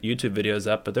more YouTube videos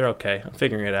up, but they're okay. I'm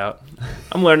figuring it out.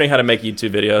 I'm learning how to make YouTube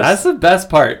videos. That's the best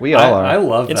part. We all are. I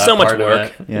love that. It's so much part of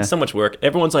work. it. Yeah. It's so much work.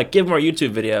 Everyone's like, give more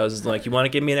YouTube videos. It's like, you want to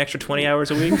give me an extra 20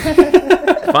 hours a week?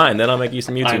 Fine, then I'll make you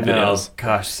some I YouTube know. videos.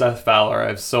 Gosh, Seth Fowler, I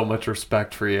have so much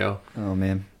respect for you. Oh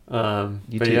man, But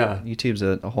yeah. YouTube's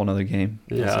a whole nother game.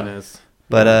 Yes, it Yeah. is.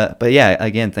 But yeah,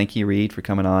 again, thank you, Reid, for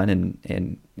coming on,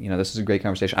 and this is a great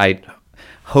conversation. I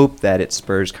hope that it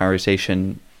spurs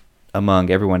conversation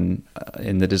among everyone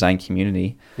in the design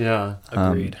community. Yeah.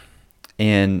 Agreed.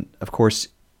 And of course,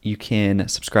 you can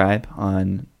subscribe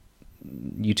on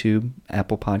YouTube,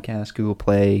 Apple Podcasts, Google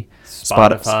Play,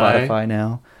 Spotify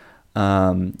now.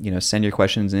 Send your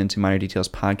questions into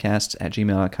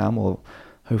minordetailspodcast@gmail.com. We'll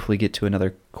hopefully get to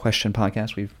another question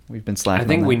podcast. We've been slacking. I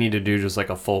think on we that. need to do just like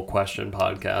a full question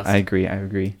podcast. I agree.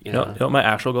 You know what my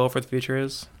actual goal for the future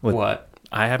is? What?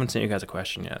 I haven't sent you guys a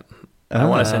question yet. I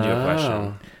want to send you a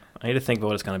question. I need to think about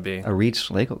what it's going to be. A Reid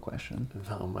Schlegel question.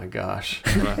 Oh my gosh.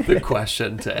 The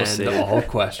question to end see. all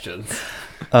questions.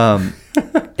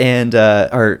 And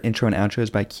our intro and outro is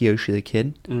by Kiyoshi the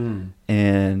Kid.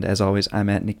 And as always, I'm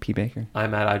at Nick P. Baker.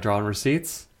 I'm at I Drawn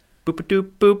Receipts. Boop a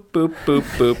doop boop boop boop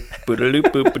boop boop boop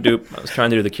boop doop. I was trying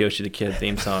to do the Kyoshi the Kid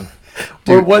theme song.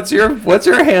 Well, what's your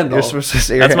handle? You're supposed to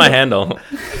say That's my handle.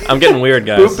 I'm getting weird,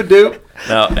 guys. Boop a doop.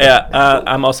 No, yeah.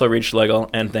 I'm also Reid Schlegel,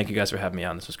 and thank you guys for having me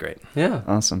on. This was great. Yeah.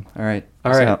 Awesome. All right.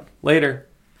 All Peace right. out. Later.